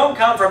all, we don't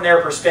come from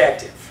their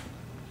perspective.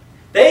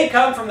 They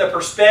come from the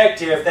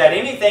perspective that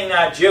anything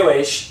not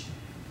Jewish,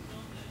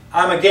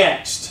 I'm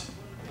against.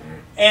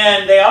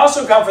 And they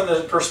also come from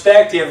the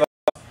perspective of,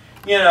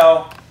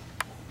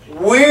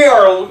 we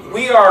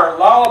are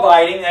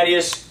law-abiding. That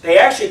is, they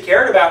actually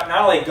cared about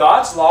not only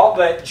God's law,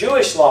 but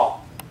Jewish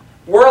law.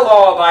 We're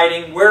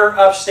law-abiding, we're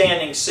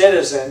upstanding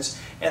citizens,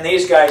 and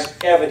these guys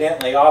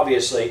evidently,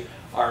 obviously,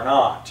 are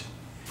not.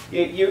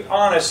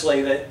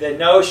 Honestly, the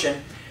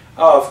notion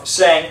of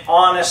saying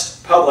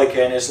honest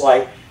publican is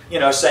like,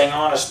 saying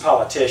honest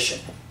politician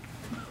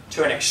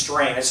to an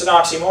extreme. It's an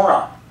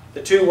oxymoron.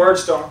 The two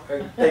words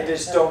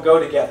just don't go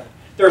together.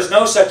 There's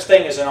no such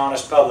thing as an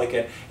honest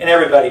publican, and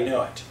everybody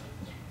knew it.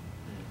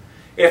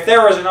 If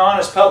there was an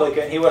honest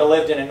publican, he would have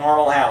lived in a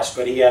normal house,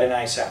 but he had a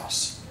nice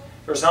house.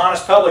 If there was an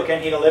honest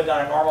publican, he'd have lived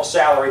on a normal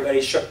salary, but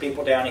he shook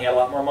people down, he had a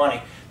lot more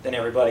money than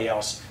everybody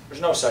else.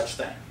 There's no such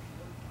thing.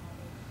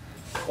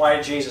 Why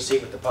did Jesus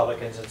eat with the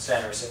publicans and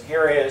sinners? And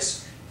here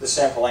is the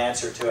simple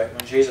answer to it.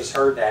 When Jesus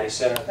heard that, he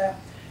said unto them,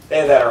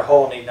 they that are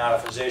whole need not a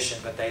physician,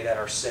 but they that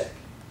are sick.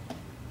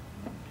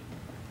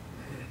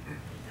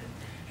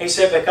 He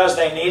said, because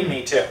they need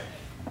me to.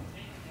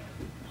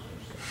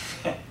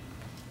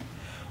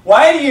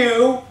 Why do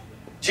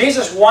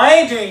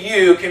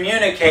you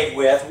communicate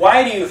with,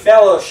 why do you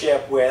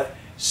fellowship with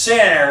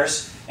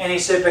sinners? And he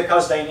said,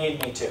 because they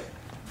need me to.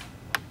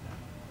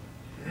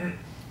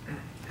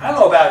 I don't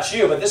know about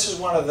you, but this is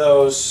one of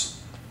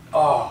those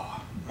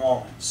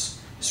moments.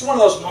 This is one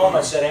of those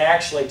moments that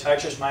actually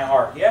touches my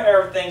heart. You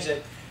ever have things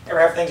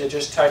that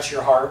just touch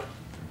your heart?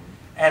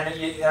 And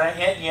you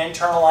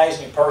internalize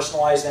and you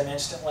personalize them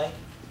instantly?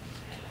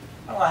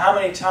 I don't know how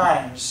many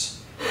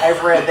times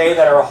I've read, they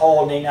that are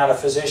whole need not a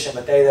physician,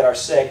 but they that are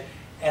sick.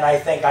 And I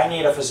think, I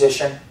need a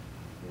physician.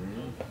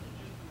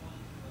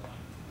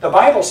 The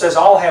Bible says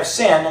all have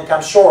sinned and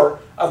come short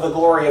of the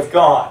glory of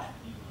God.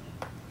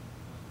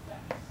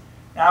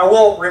 Now I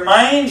will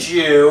remind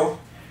you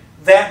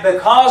that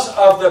because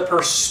of the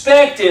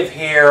perspective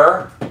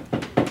here,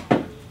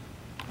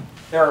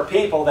 there are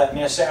people that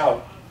miss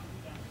out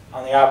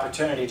on the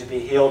opportunity to be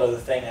healed of the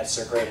thing that's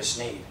their greatest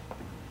need.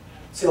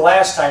 See,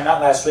 last time, not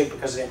last week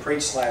because I didn't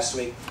preach last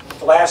week,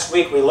 but last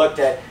week we looked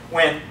at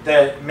when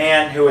the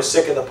man who was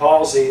sick of the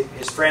palsy,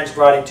 his friends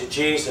brought him to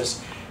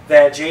Jesus,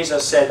 that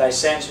Jesus said, thy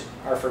sins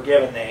are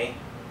forgiven thee.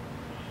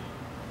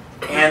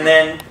 And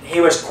then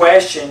he was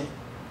questioned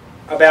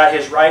about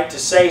his right to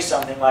say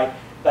something like,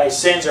 thy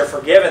sins are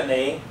forgiven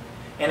thee.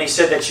 And he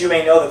said, that you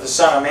may know that the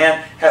Son of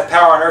Man hath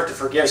power on earth to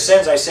forgive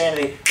sins. I say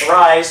unto thee,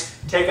 arise,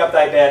 take up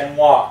thy bed and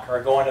walk,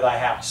 or go into thy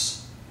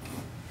house.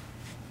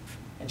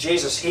 And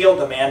Jesus healed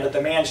the man, but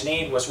the man's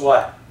need was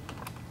what?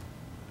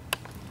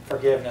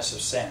 Forgiveness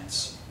of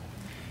sins.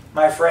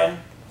 My friend,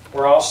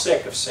 we're all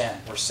sick of sin.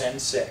 We're sin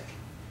sick.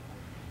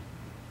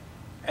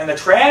 And the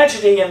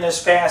tragedy in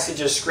this passage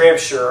of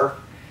Scripture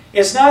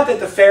is not that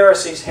the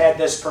Pharisees had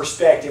this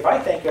perspective. I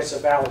think it's a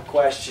valid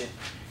question.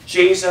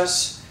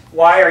 Jesus,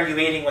 why are you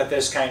eating with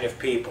this kind of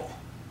people?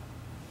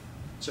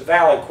 It's a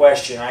valid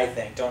question, I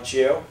think, don't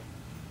you?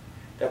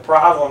 The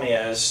problem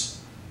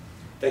is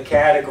the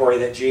category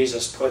that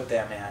Jesus put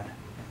them in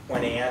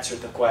when he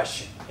answered the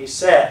question. He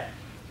said,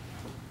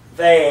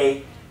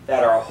 they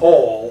that are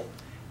whole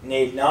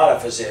need not a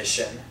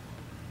physician,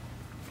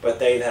 but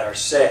they that are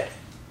sick.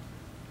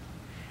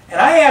 And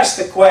I ask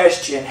the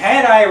question,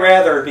 had I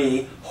rather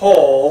be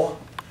whole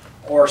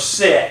or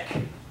sick?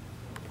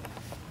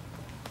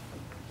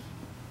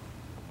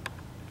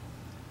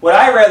 Would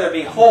I rather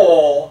be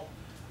whole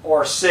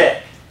or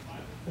sick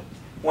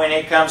when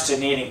it comes to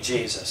needing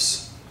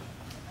Jesus?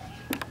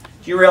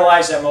 Do you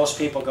realize that most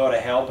people go to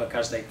hell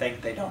because they think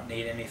they don't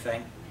need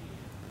anything?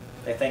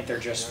 They think they're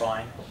just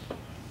fine.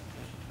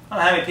 I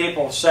don't know how many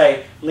people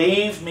say,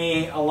 leave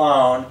me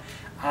alone,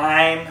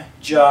 I'm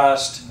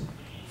just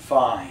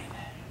fine.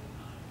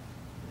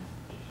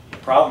 The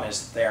problem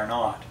is that they are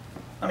not.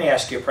 Let me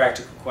ask you a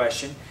practical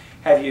question.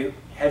 Have you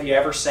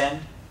ever sinned?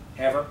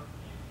 Ever?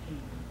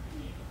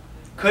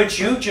 Could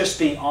you just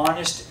be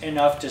honest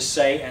enough to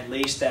say at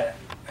least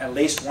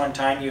one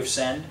time you've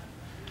sinned?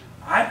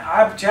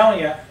 I'm telling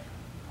you,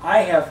 I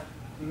have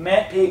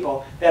met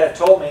people that have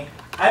told me,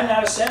 I'm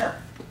not a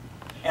sinner.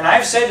 And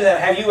I've said to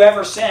them, have you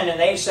ever sinned? And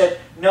they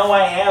said, no,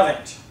 I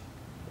haven't.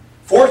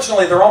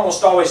 Fortunately, they're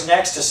almost always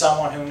next to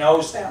someone who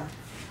knows them.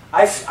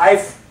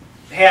 I've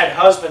had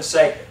husbands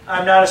say,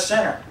 I'm not a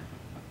sinner.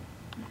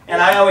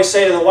 And I always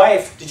say to the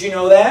wife, did you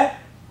know that?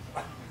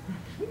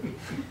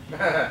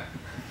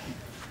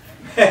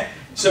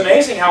 It's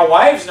amazing how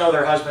wives know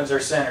their husbands are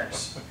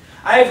sinners.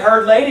 I've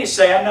heard ladies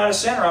say, I'm not a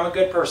sinner, I'm a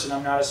good person,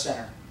 I'm not a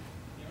sinner.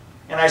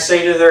 And I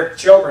say to their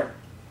children,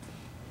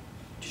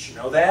 did you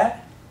know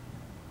that?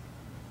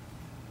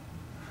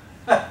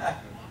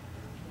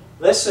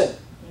 Listen,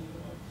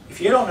 if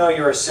you don't know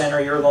you're a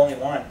sinner, you're the only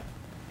one.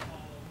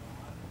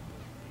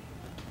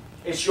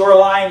 It's your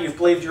lie and you've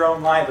believed your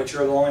own lie, but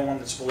you're the only one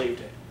that's believed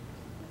it.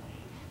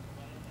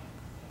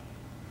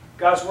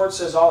 God's Word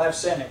says all have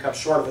sinned and come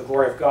short of the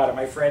glory of God. And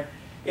my friend,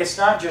 it's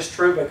not just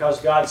true because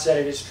God said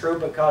it. It's true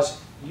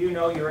because you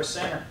know you're a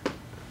sinner.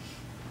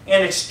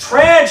 And it's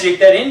tragic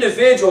that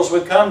individuals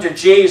would come to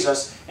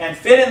Jesus and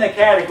fit in the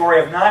category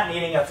of not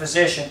needing a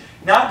physician,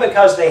 not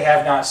because they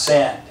have not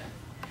sinned,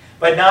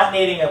 but not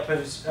needing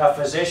a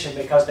physician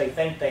because they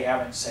think they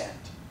haven't sinned.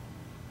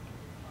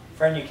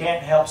 Friend, you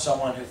can't help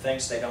someone who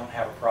thinks they don't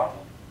have a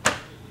problem.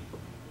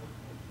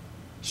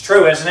 It's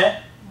true, isn't it?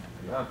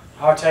 Yeah.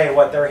 I'll tell you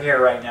what, they're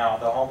here right now.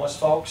 The homeless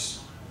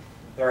folks,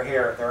 they're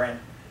here.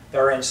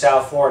 They're in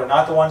South Florida.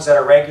 Not the ones that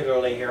are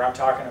regularly here. I'm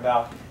talking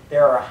about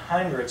there are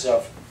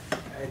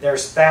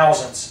there's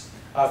thousands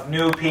of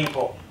new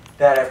people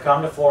that have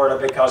come to Florida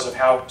because of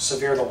how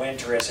severe the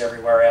winter is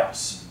everywhere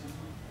else.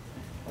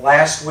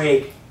 Last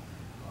week,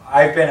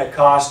 I've been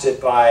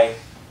accosted by,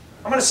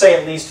 I'm going to say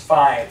at least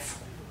 5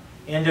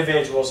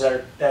 individuals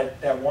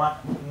that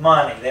want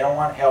money. They don't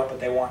want help, but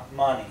they want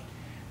money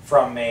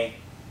from me.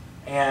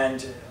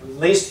 And at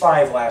least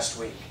 5 last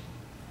week.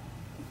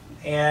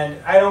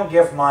 And I don't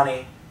give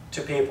money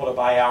to people to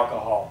buy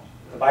alcohol.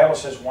 The Bible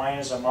says wine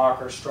is a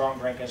mocker, strong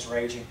drink is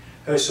raging.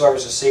 Whosoever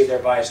is deceived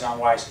thereby is not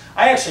wise.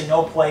 I actually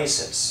know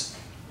places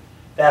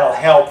that'll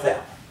help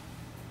them.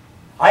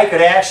 I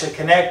could actually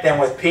connect them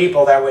with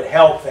people that would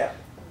help them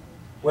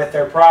with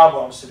their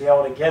problems to be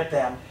able to get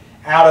them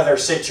out of their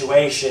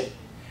situation.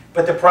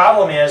 But the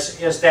problem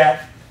is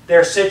that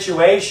their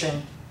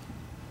situation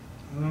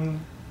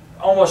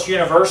almost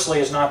universally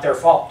is not their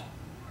fault.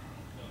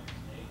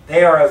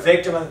 They are a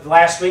victim of,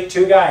 last week,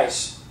 2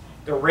 guys.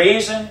 The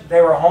reason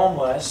they were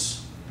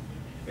homeless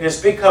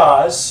is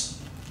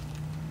because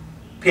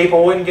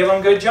people wouldn't give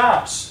them good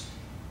jobs.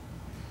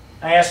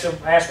 I asked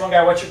one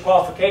guy, what's your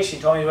qualification?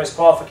 He told me what his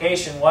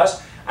qualification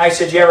was. I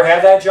said, you ever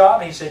have that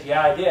job? He said,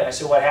 yeah, I did. I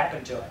said, what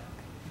happened to it?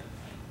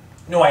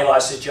 You know why he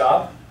lost his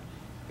job?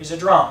 He's a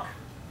drunk.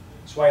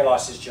 That's why he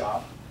lost his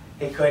job.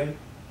 He couldn't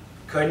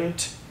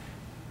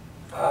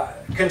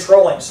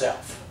control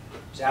himself. He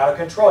was out of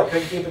control. He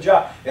couldn't keep a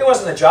job. It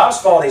wasn't the job's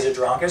fault he's a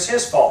drunk. It was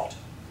his fault.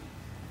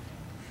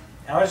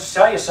 And I want to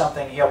tell you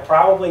something. He'll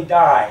probably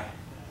die.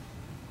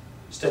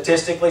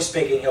 Statistically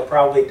speaking, he'll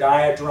probably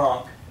die a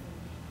drunk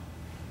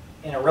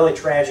in a really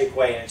tragic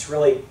way. And it's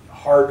really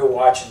hard to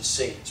watch and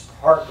see. It's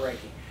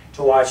heartbreaking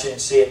to watch it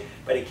and see it.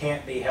 But he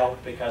can't be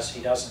helped because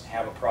he doesn't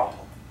have a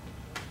problem.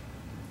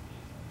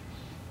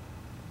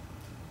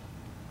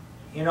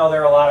 You know,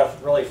 there are a lot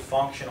of really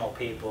functional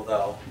people,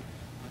 though,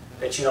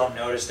 that you don't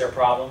notice their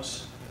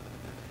problems.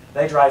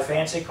 They drive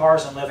fancy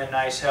cars and live in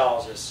nice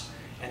houses,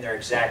 and they're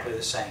exactly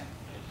the same.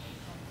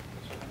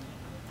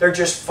 They're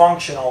just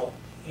functional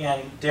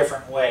in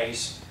different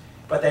ways,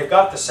 but they've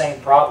got the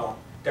same problem.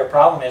 Their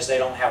problem is they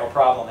don't have a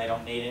problem. They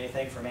don't need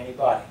anything from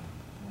anybody.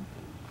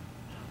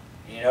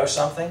 You know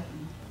something?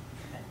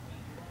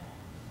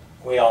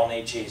 We all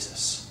need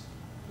Jesus.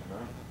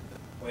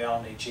 We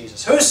all need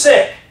Jesus. Who's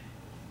sick?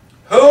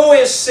 Who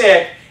is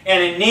sick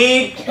and in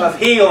need of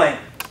healing?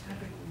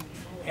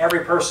 Every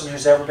person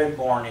who's ever been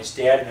born is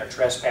dead in their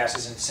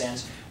trespasses and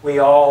sins. We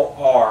all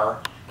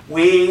are.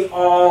 We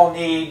all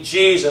need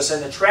Jesus.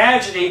 And the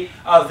tragedy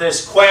of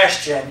this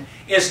question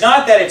is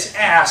not that it's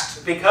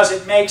asked because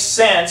it makes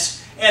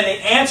sense, and the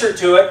answer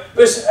to it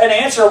was an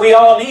answer we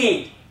all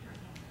need.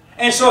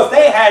 And so if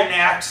they hadn't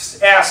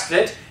asked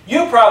it,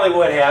 you probably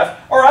would have,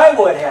 or I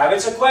would have.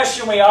 It's a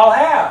question we all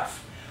have.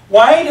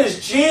 Why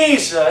does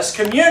Jesus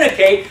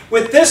communicate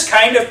with this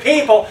kind of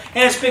people?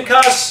 And it's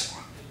because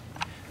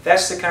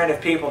that's the kind of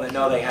people that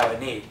know they have a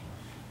need.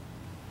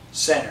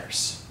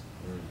 sinners.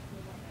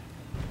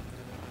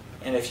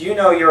 And if you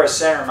know you're a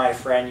sinner, my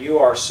friend, you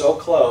are so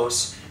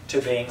close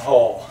to being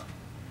whole.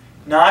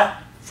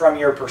 Not from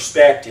your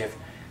perspective,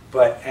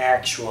 but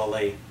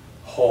actually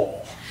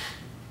whole.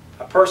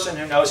 A person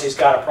who knows he's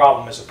got a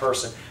problem is a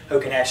person who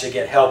can actually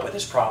get help with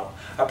his problem.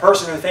 A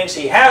person who thinks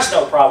he has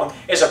no problem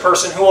is a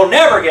person who will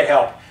never get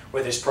help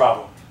with his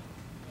problem.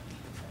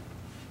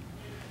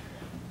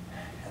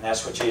 And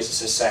that's what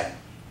Jesus is saying.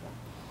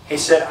 He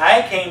said,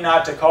 I came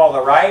not to call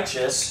the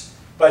righteous,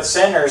 but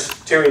sinners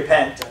to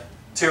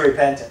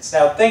repentance.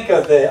 Now think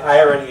of the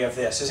irony of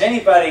this. Is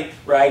anybody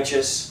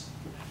righteous?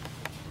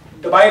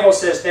 The Bible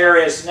says there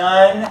is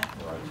none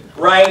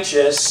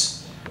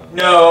righteous,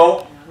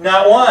 no,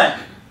 not one.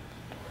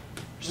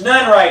 There's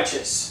none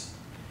righteous.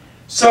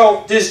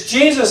 So does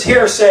Jesus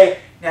here say,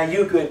 now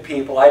you good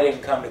people, I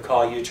didn't come to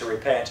call you to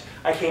repent.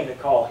 I came to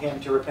call him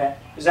to repent.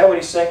 Is that what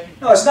he's saying?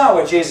 No, it's not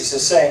what Jesus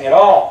is saying at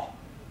all.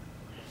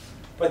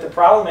 But the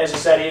problem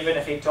is that even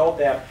if he told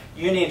them,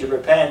 you need to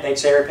repent, they'd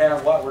say, repent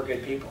of what? We're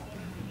good people.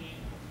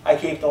 I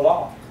keep the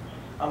law.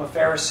 I'm a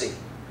Pharisee.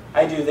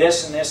 I do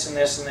this and this and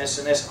this and this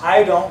and this.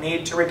 I don't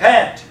need to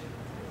repent.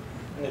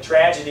 And the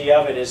tragedy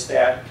of it is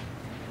that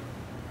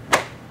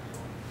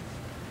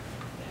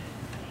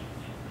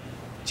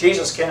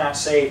Jesus cannot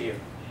save you.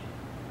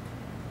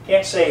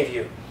 Can't save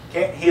you.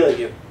 Can't heal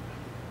you.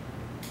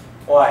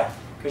 Why?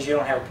 Because you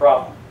don't have a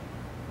problem.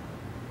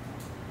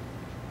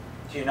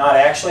 Do you not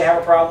actually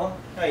have a problem?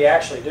 No, you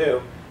actually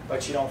do,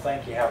 but you don't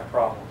think you have a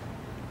problem.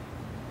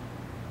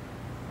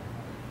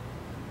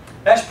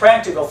 That's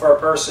practical for a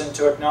person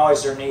to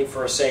acknowledge their need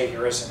for a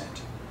Savior, isn't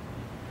it?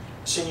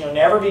 So you'll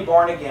never be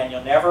born again.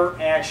 You'll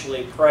never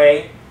actually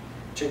pray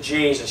to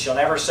Jesus. You'll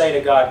never say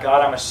to God,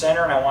 God, I'm a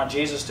sinner and I want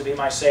Jesus to be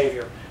my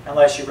Savior,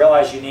 unless you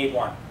realize you need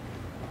one.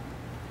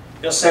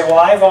 You'll say, well,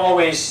 I've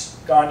always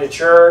gone to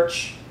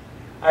church.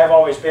 I've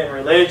always been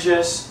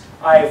religious.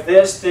 I have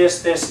this,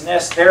 this, this, and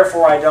this.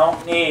 Therefore, I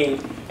don't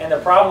need. And the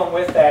problem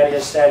with that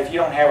is that if you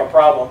don't have a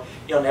problem,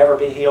 you'll never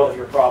be healed of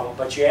your problem.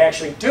 But you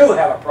actually do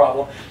have a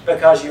problem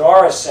because you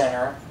are a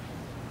sinner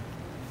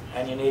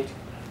and you need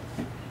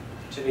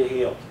to be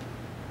healed.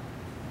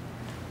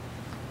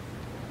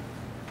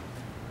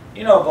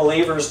 You know,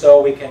 believers,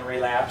 though, we can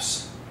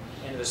relapse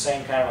into the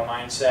same kind of a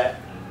mindset.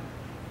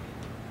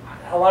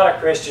 A lot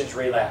of Christians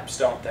relapse,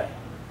 don't they?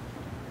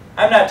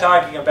 I'm not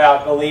talking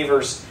about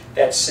believers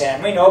that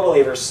sin. We know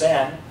believers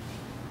sin.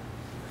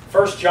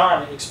 1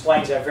 John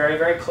explains that very,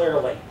 very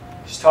clearly.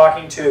 He's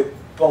talking to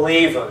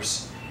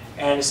believers.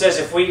 And it says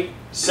if we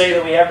say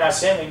that we have not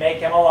sinned, we make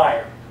him a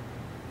liar.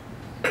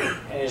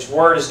 And his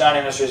word is not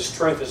in us, or his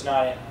truth is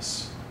not in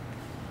us.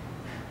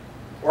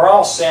 We're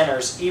all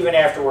sinners even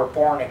after we're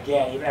born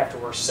again, even after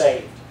we're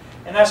saved.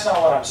 And that's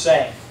not what I'm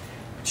saying.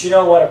 But you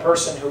know what? A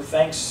person who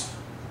thinks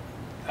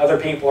other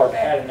people are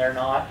bad and they're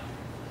not.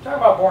 Talk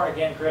about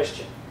born-again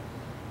Christian.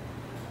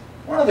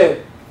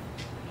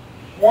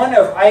 One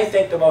of, I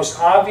think, the most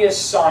obvious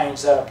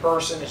signs that a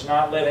person is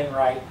not living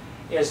right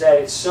is that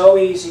it's so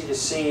easy to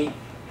see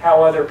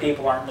how other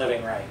people aren't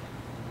living right.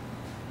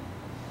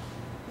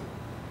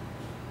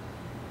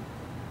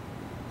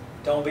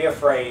 Don't be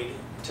afraid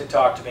to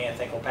talk to me and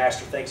think, well,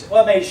 Pastor thinks,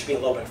 well, maybe you should be a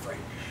little bit afraid.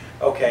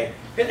 Okay.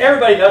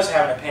 Everybody does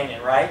have an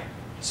opinion, right?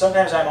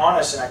 Sometimes I'm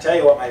honest and I tell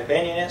you what my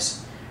opinion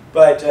is.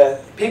 But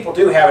people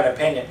do have an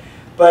opinion.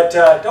 But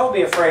don't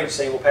be afraid to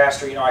say, well,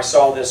 Pastor, you know, I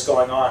saw this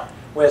going on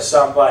with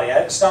somebody.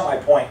 It's not my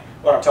point,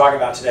 what I'm talking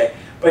about today.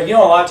 But you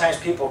know, a lot of times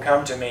people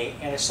come to me,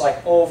 and it's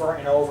like over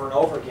and over and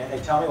over again. They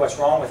tell me what's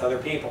wrong with other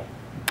people.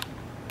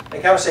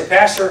 They come and say,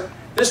 Pastor,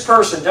 this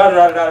person,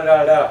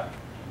 da-da-da-da-da-da-da.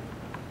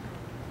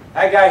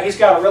 That guy, he's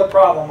got a real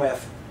problem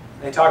with.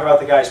 And they talk about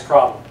the guy's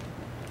problem.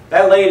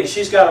 That lady,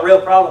 she's got a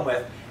real problem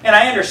with. And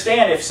I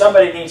understand if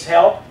somebody needs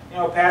help, you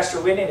know, Pastor,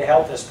 we need to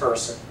help this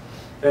person.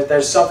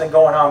 There's something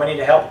going on. We need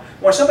to help.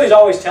 When somebody's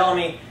always telling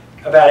me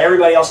about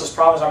everybody else's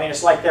problems, I mean,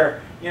 it's like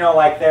they're, you know,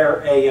 like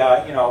they're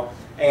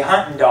a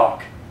hunting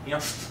dog, you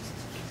know,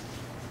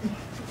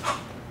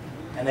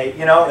 and they,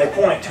 you know, they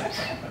point,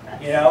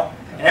 you know,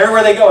 and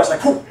everywhere they go, it's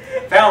like, whoo,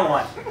 found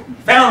one,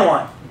 found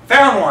one,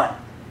 found one,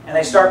 and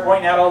they start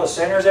pointing out all the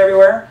sinners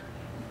everywhere.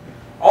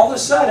 All of a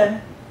sudden,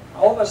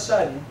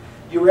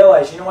 you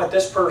realize, you know what,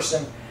 this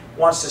person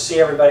wants to see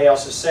everybody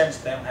else's sins.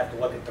 They don't have to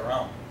look at their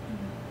own.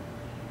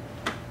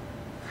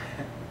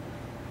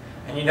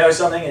 And you know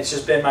something? It's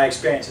just been my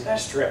experience that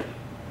that's true.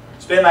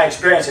 It's been my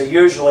experience that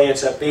usually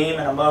it's a beam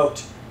and a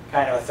mote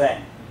kind of a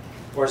thing.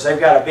 Whereas they've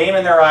got a beam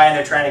in their eye and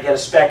they're trying to get a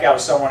speck out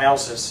of someone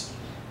else's.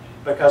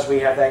 Because we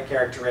have that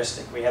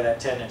characteristic. We have that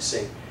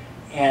tendency.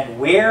 And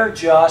we're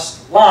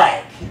just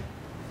like,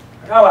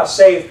 I'm talking about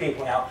saved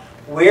people now.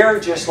 We're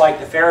just like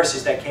the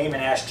Pharisees that came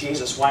and asked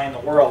Jesus why in the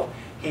world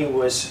he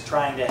was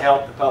trying to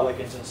help the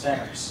publicans and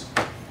sinners.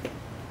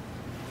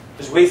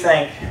 Because we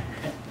think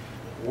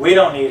we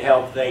don't need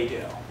help, they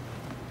do.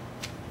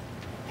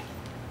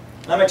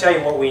 Let me tell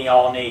you what we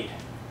all need.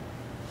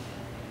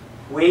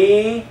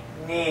 We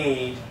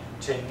need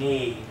to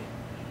need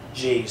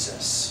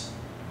Jesus.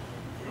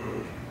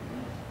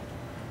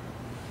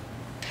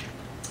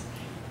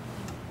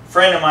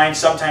 friend of mine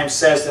sometimes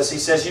says this. He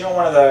says, you know,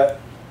 one of the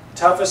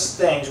toughest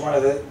things, one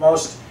of the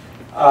most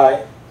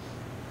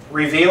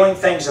revealing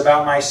things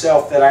about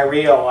myself that I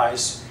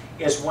realize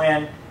is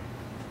when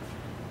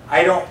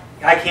I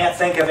can't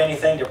think of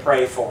anything to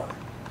pray for.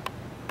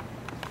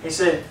 He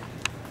said,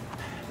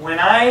 when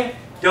I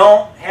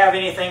don't have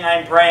anything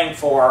I'm praying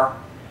for,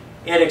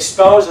 it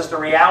exposes the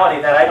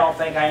reality that I don't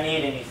think I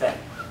need anything.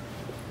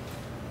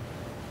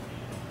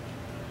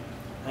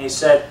 And he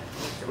said,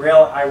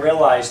 I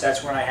realize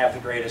that's when I have the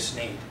greatest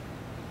need.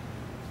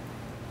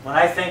 When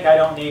I think I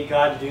don't need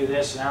God to do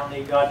this, and I don't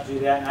need God to do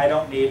that, and I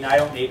don't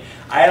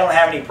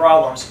have any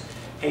problems,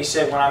 he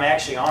said, when I'm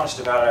actually honest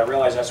about it, I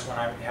realize that's when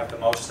I have the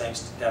most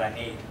things that I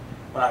need,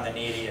 when I'm the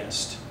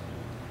neediest.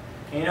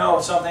 And you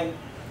know something?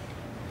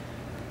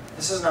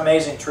 This is an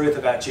amazing truth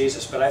about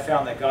Jesus, but I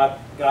found that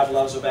God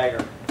loves a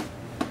beggar.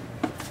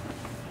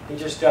 He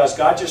just does.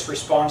 God just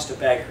responds to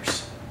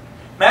beggars.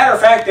 Matter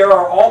of fact, there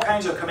are all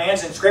kinds of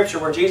commands in Scripture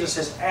where Jesus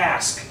says,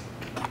 ask,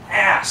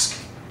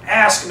 ask,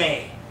 ask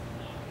me.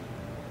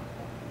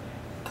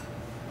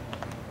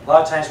 A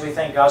lot of times we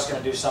think God's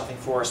going to do something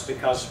for us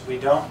because we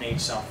don't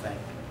need something.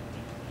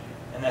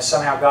 And that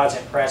somehow God's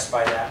impressed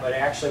by that. But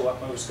actually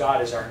what moves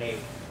God is our need.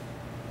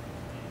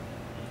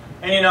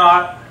 And you know,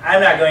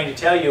 I'm not going to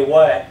tell you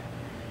what,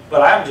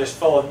 but I'm just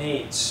full of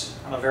needs.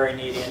 I'm a very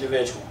needy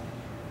individual.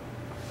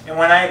 And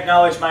when I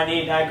acknowledge my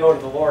need and I go to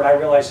the Lord, I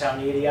realize how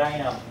needy I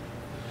am.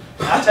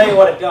 And I'll tell you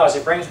what it does.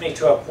 It brings me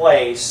to a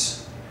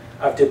place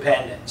of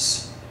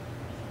dependence.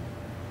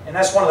 And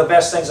that's one of the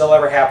best things that'll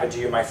ever happen to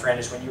you, my friend,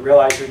 is when you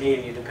realize your need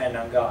and you depend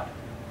on God.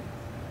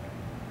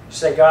 You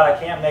say, God, I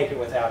can't make it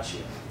without you.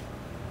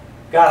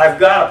 God, I've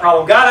got a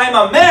problem. God,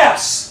 I'm a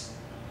mess.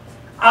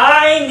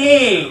 I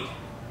need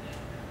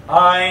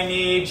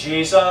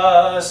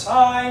Jesus.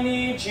 I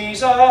need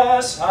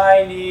Jesus.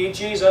 I need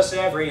Jesus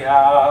every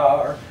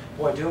hour.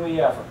 Boy, do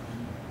we ever.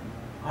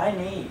 I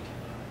need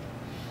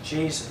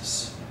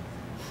Jesus.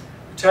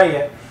 I tell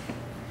you,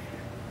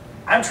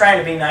 I'm trying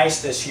to be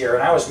nice this year,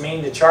 and I was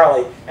mean to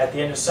Charlie at the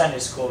end of Sunday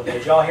school.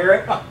 Did y'all hear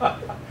it?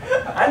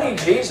 I need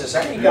Jesus.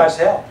 I need God's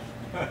help.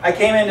 I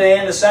came into the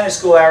end of Sunday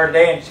school hour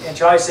today, and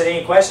Charlie said,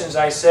 any questions?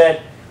 I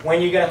said, when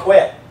are you going to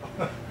quit?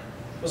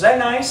 Was that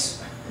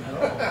nice?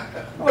 No.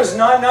 It was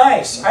not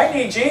nice. I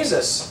need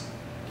Jesus.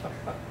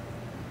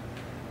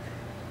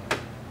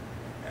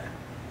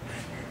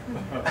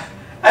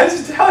 I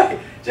just tell you,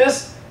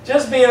 just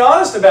being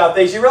honest about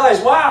things, you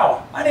realize,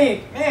 wow,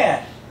 I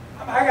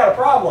got a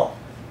problem.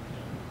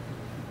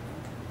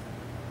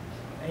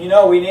 And you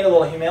know, we need a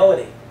little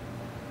humility.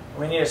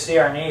 We need to see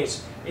our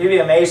needs. You'd be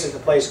amazed at the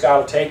place God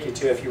will take you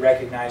to if you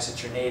recognize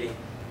that you're needy.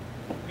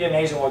 You'd be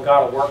amazed at what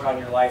God will work on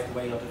your life, the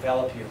way He'll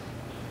develop you,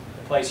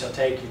 the place He'll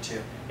take you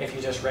to, if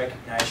you just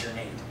recognize your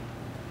need.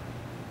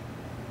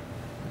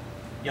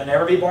 You'll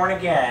never be born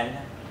again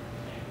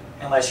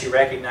unless you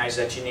recognize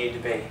that you need to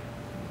be.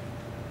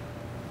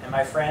 And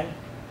my friend,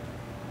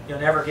 you'll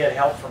never get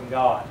help from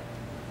God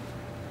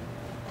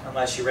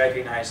unless you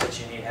recognize that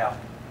you need help.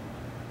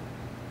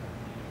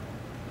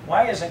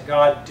 Why isn't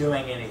God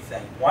doing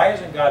anything? Why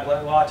isn't God...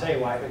 Well, I'll tell you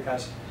why.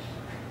 Because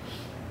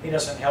He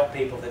doesn't help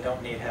people that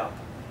don't need help.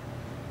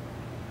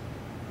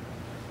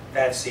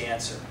 That's the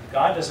answer.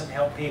 God doesn't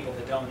help people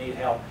that don't need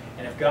help.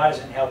 And if God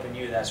isn't helping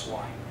you, that's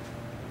why.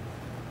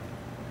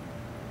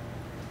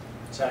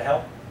 Does that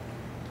help?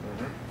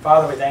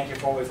 Father, we thank you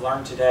for what we've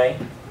learned today.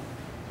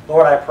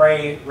 Lord, I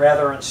pray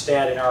rather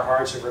instead in our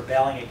hearts of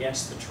rebelling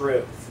against the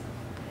truth.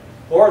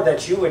 Lord,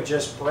 that you would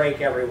just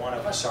break every one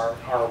of us,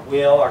 our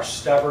will, our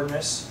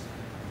stubbornness,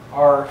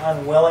 our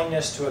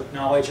unwillingness to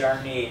acknowledge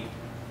our need.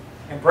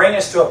 And bring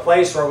us to a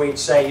place where we'd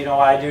say, you know,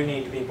 I do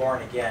need to be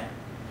born again.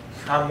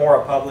 I'm more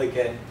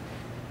Republican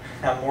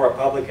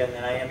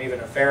than I am even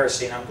a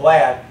Pharisee. And I'm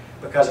glad,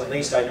 because at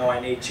least I know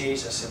I need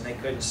Jesus, and they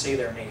couldn't see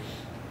their need.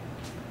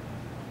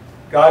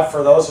 God,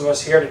 for those of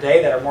us here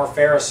today that are more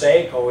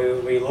Pharisaical,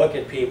 we look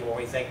at people and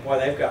we think, boy,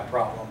 they've got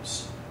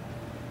problems.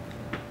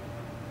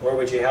 Lord,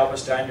 would you help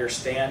us to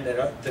understand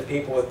that the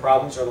people with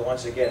problems are the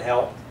ones that get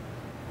help,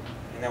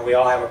 and that we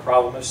all have a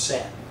problem of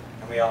sin,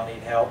 and we all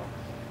need help.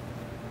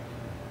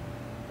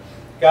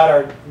 God,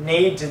 our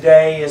need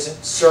today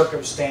isn't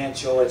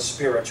circumstantial, it's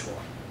spiritual.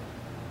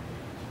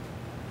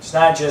 It's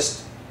not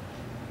just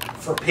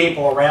for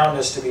people around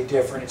us to be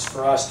different, it's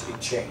for us to be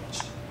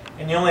changed.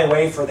 And the only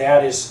way for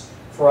that is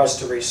for us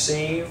to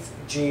receive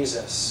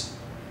Jesus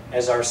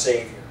as our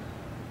Savior.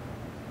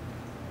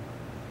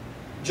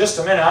 In just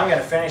a minute, I'm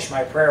going to finish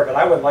my prayer, but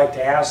I would like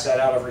to ask that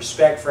out of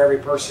respect for every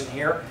person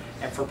here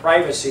and for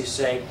privacy's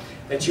sake,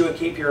 that you would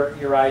keep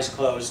your eyes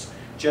closed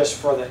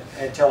just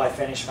until I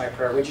finish my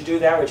prayer. Would you do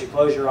that? Would you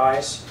close your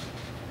eyes?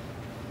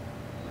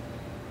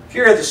 If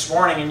you're here this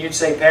morning and you'd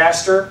say,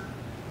 Pastor,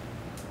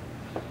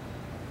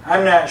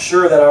 I'm not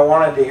sure that I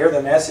wanted to hear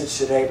the message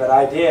today, but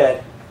I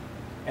did.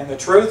 And the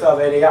truth of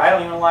it, I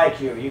don't even like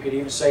you. You could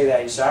even say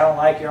that. You say, I don't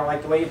like you, I don't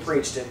like the way you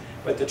preached it.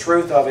 But the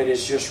truth of it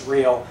is just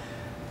real.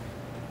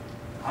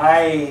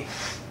 I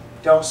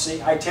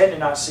tend to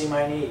not see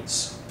my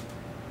needs.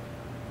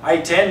 I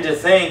tend to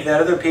think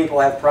that other people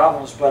have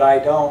problems, but I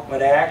don't.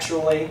 But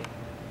actually,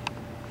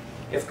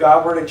 if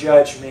God were to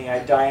judge me,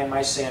 I'd die in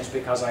my sins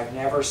because I've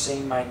never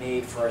seen my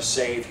need for a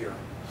Savior.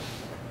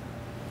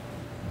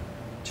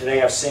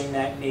 Today I've seen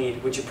that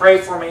need. Would you pray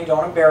for me?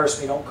 Don't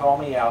embarrass me. Don't call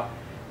me out.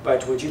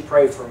 But would you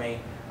pray for me?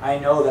 I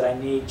know that I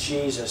need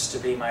Jesus to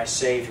be my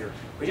Savior.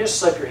 Would you just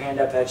slip your hand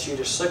up? That's you.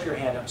 Just slip your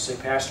hand up and say,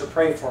 Pastor,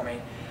 pray for me.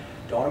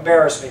 Don't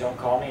embarrass me. Don't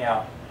call me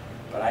out.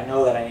 But I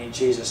know that I need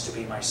Jesus to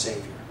be my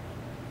Savior.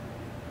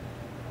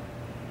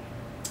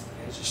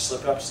 Okay, just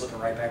slip up, slip it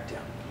right back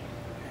down.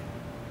 Okay.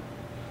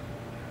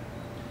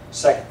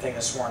 Second thing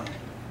this morning.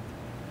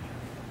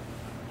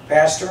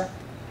 Pastor,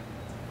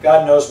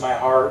 God knows my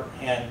heart,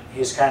 and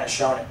He's kind of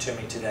shown it to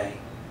me today.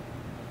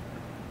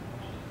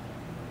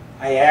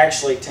 I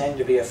actually tend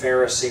to be a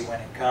Pharisee when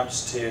it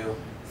comes to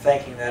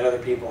thinking that other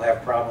people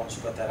have problems,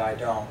 but that I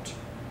don't.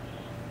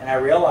 And I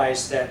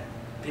realize that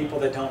people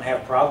that don't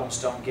have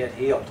problems don't get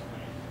healed.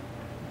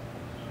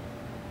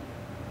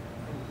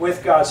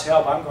 With God's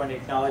help, I'm going to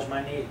acknowledge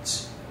my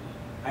needs.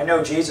 I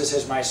know Jesus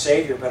is my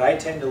Savior, but I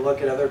tend to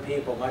look at other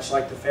people, much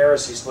like the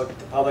Pharisees look at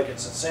the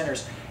publicans and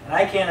sinners, and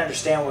I can't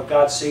understand what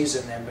God sees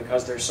in them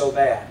because they're so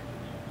bad.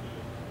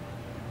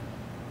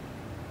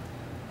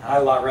 I'd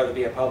a lot rather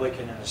be a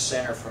publican and a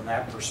sinner from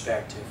that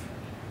perspective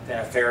than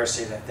a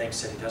Pharisee that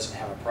thinks that he doesn't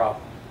have a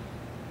problem.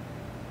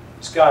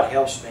 As God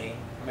helps me,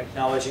 I'm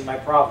acknowledging my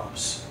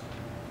problems,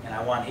 and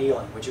I want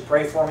healing. Would you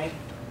pray for me?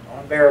 Don't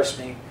embarrass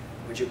me.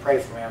 Would you pray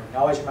for me? I'm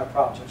acknowledging my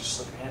problems. I'll just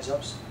slip your hands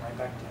up, slip right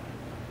back down.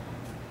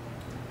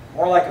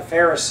 More like a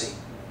Pharisee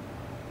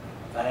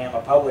than I am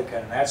a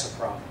publican, and that's a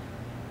problem.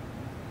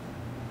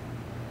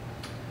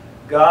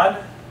 God,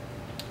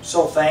 I'm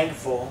so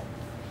thankful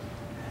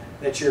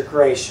that You're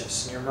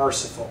gracious and You're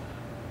merciful.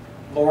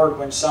 Lord,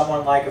 when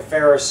someone like a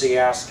Pharisee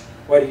asks,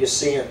 what do you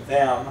see in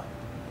them?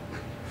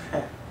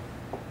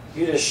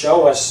 You just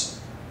show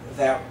us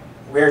that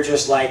we're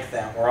just like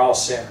them. We're all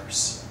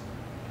sinners.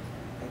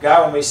 And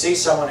God, when we see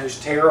someone who's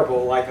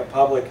terrible like a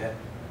publican,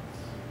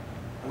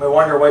 and we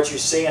wonder what You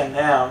see in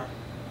them,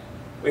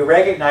 we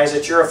recognize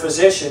that You're a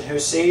physician who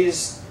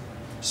sees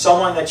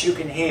someone that You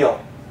can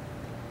heal.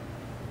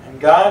 And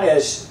God,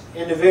 as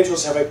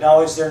individuals have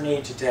acknowledged their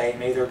need today,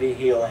 may there be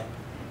healing.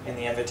 In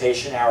the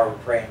invitation hour, we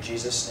pray in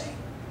Jesus' name.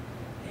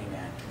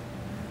 Amen.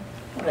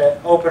 I'm going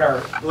to open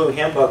our blue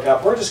hymn book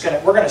up. We're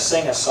going to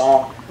sing a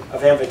song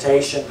of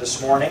invitation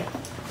this morning.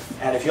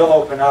 And if you'll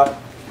open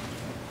up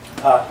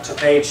to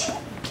page,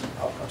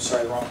 oh, I'm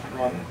sorry, wrong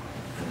number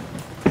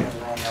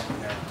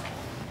there.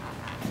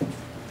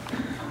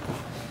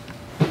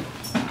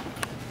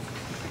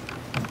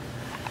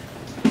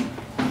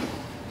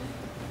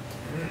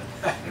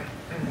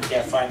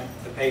 Can't find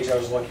the page I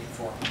was looking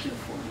for.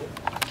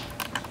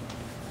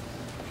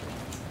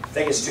 I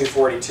think it's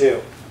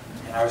 242,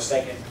 and I was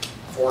thinking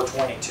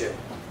 422.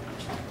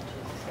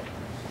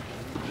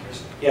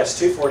 Yes,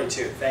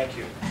 242. Thank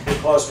you. You're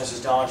close,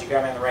 Mrs. Dollins. You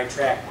got me on the right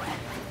track.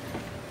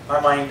 My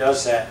mind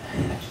does that.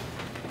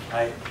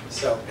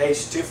 So,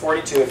 page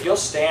 242. If you'll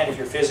stand, if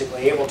you're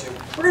physically able to,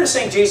 we're going to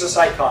sing Jesus,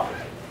 I Come.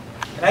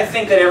 And I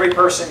think that every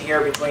person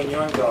here between you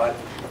and God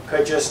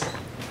could just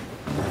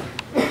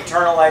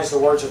internalize the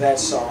words of that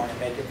song and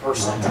make it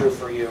personally true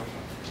for you,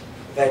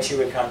 that you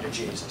would come to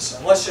Jesus.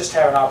 And let's just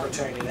have an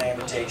opportunity, an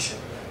invitation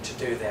to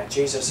do that.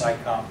 Jesus, I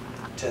come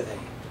to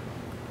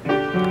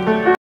Thee.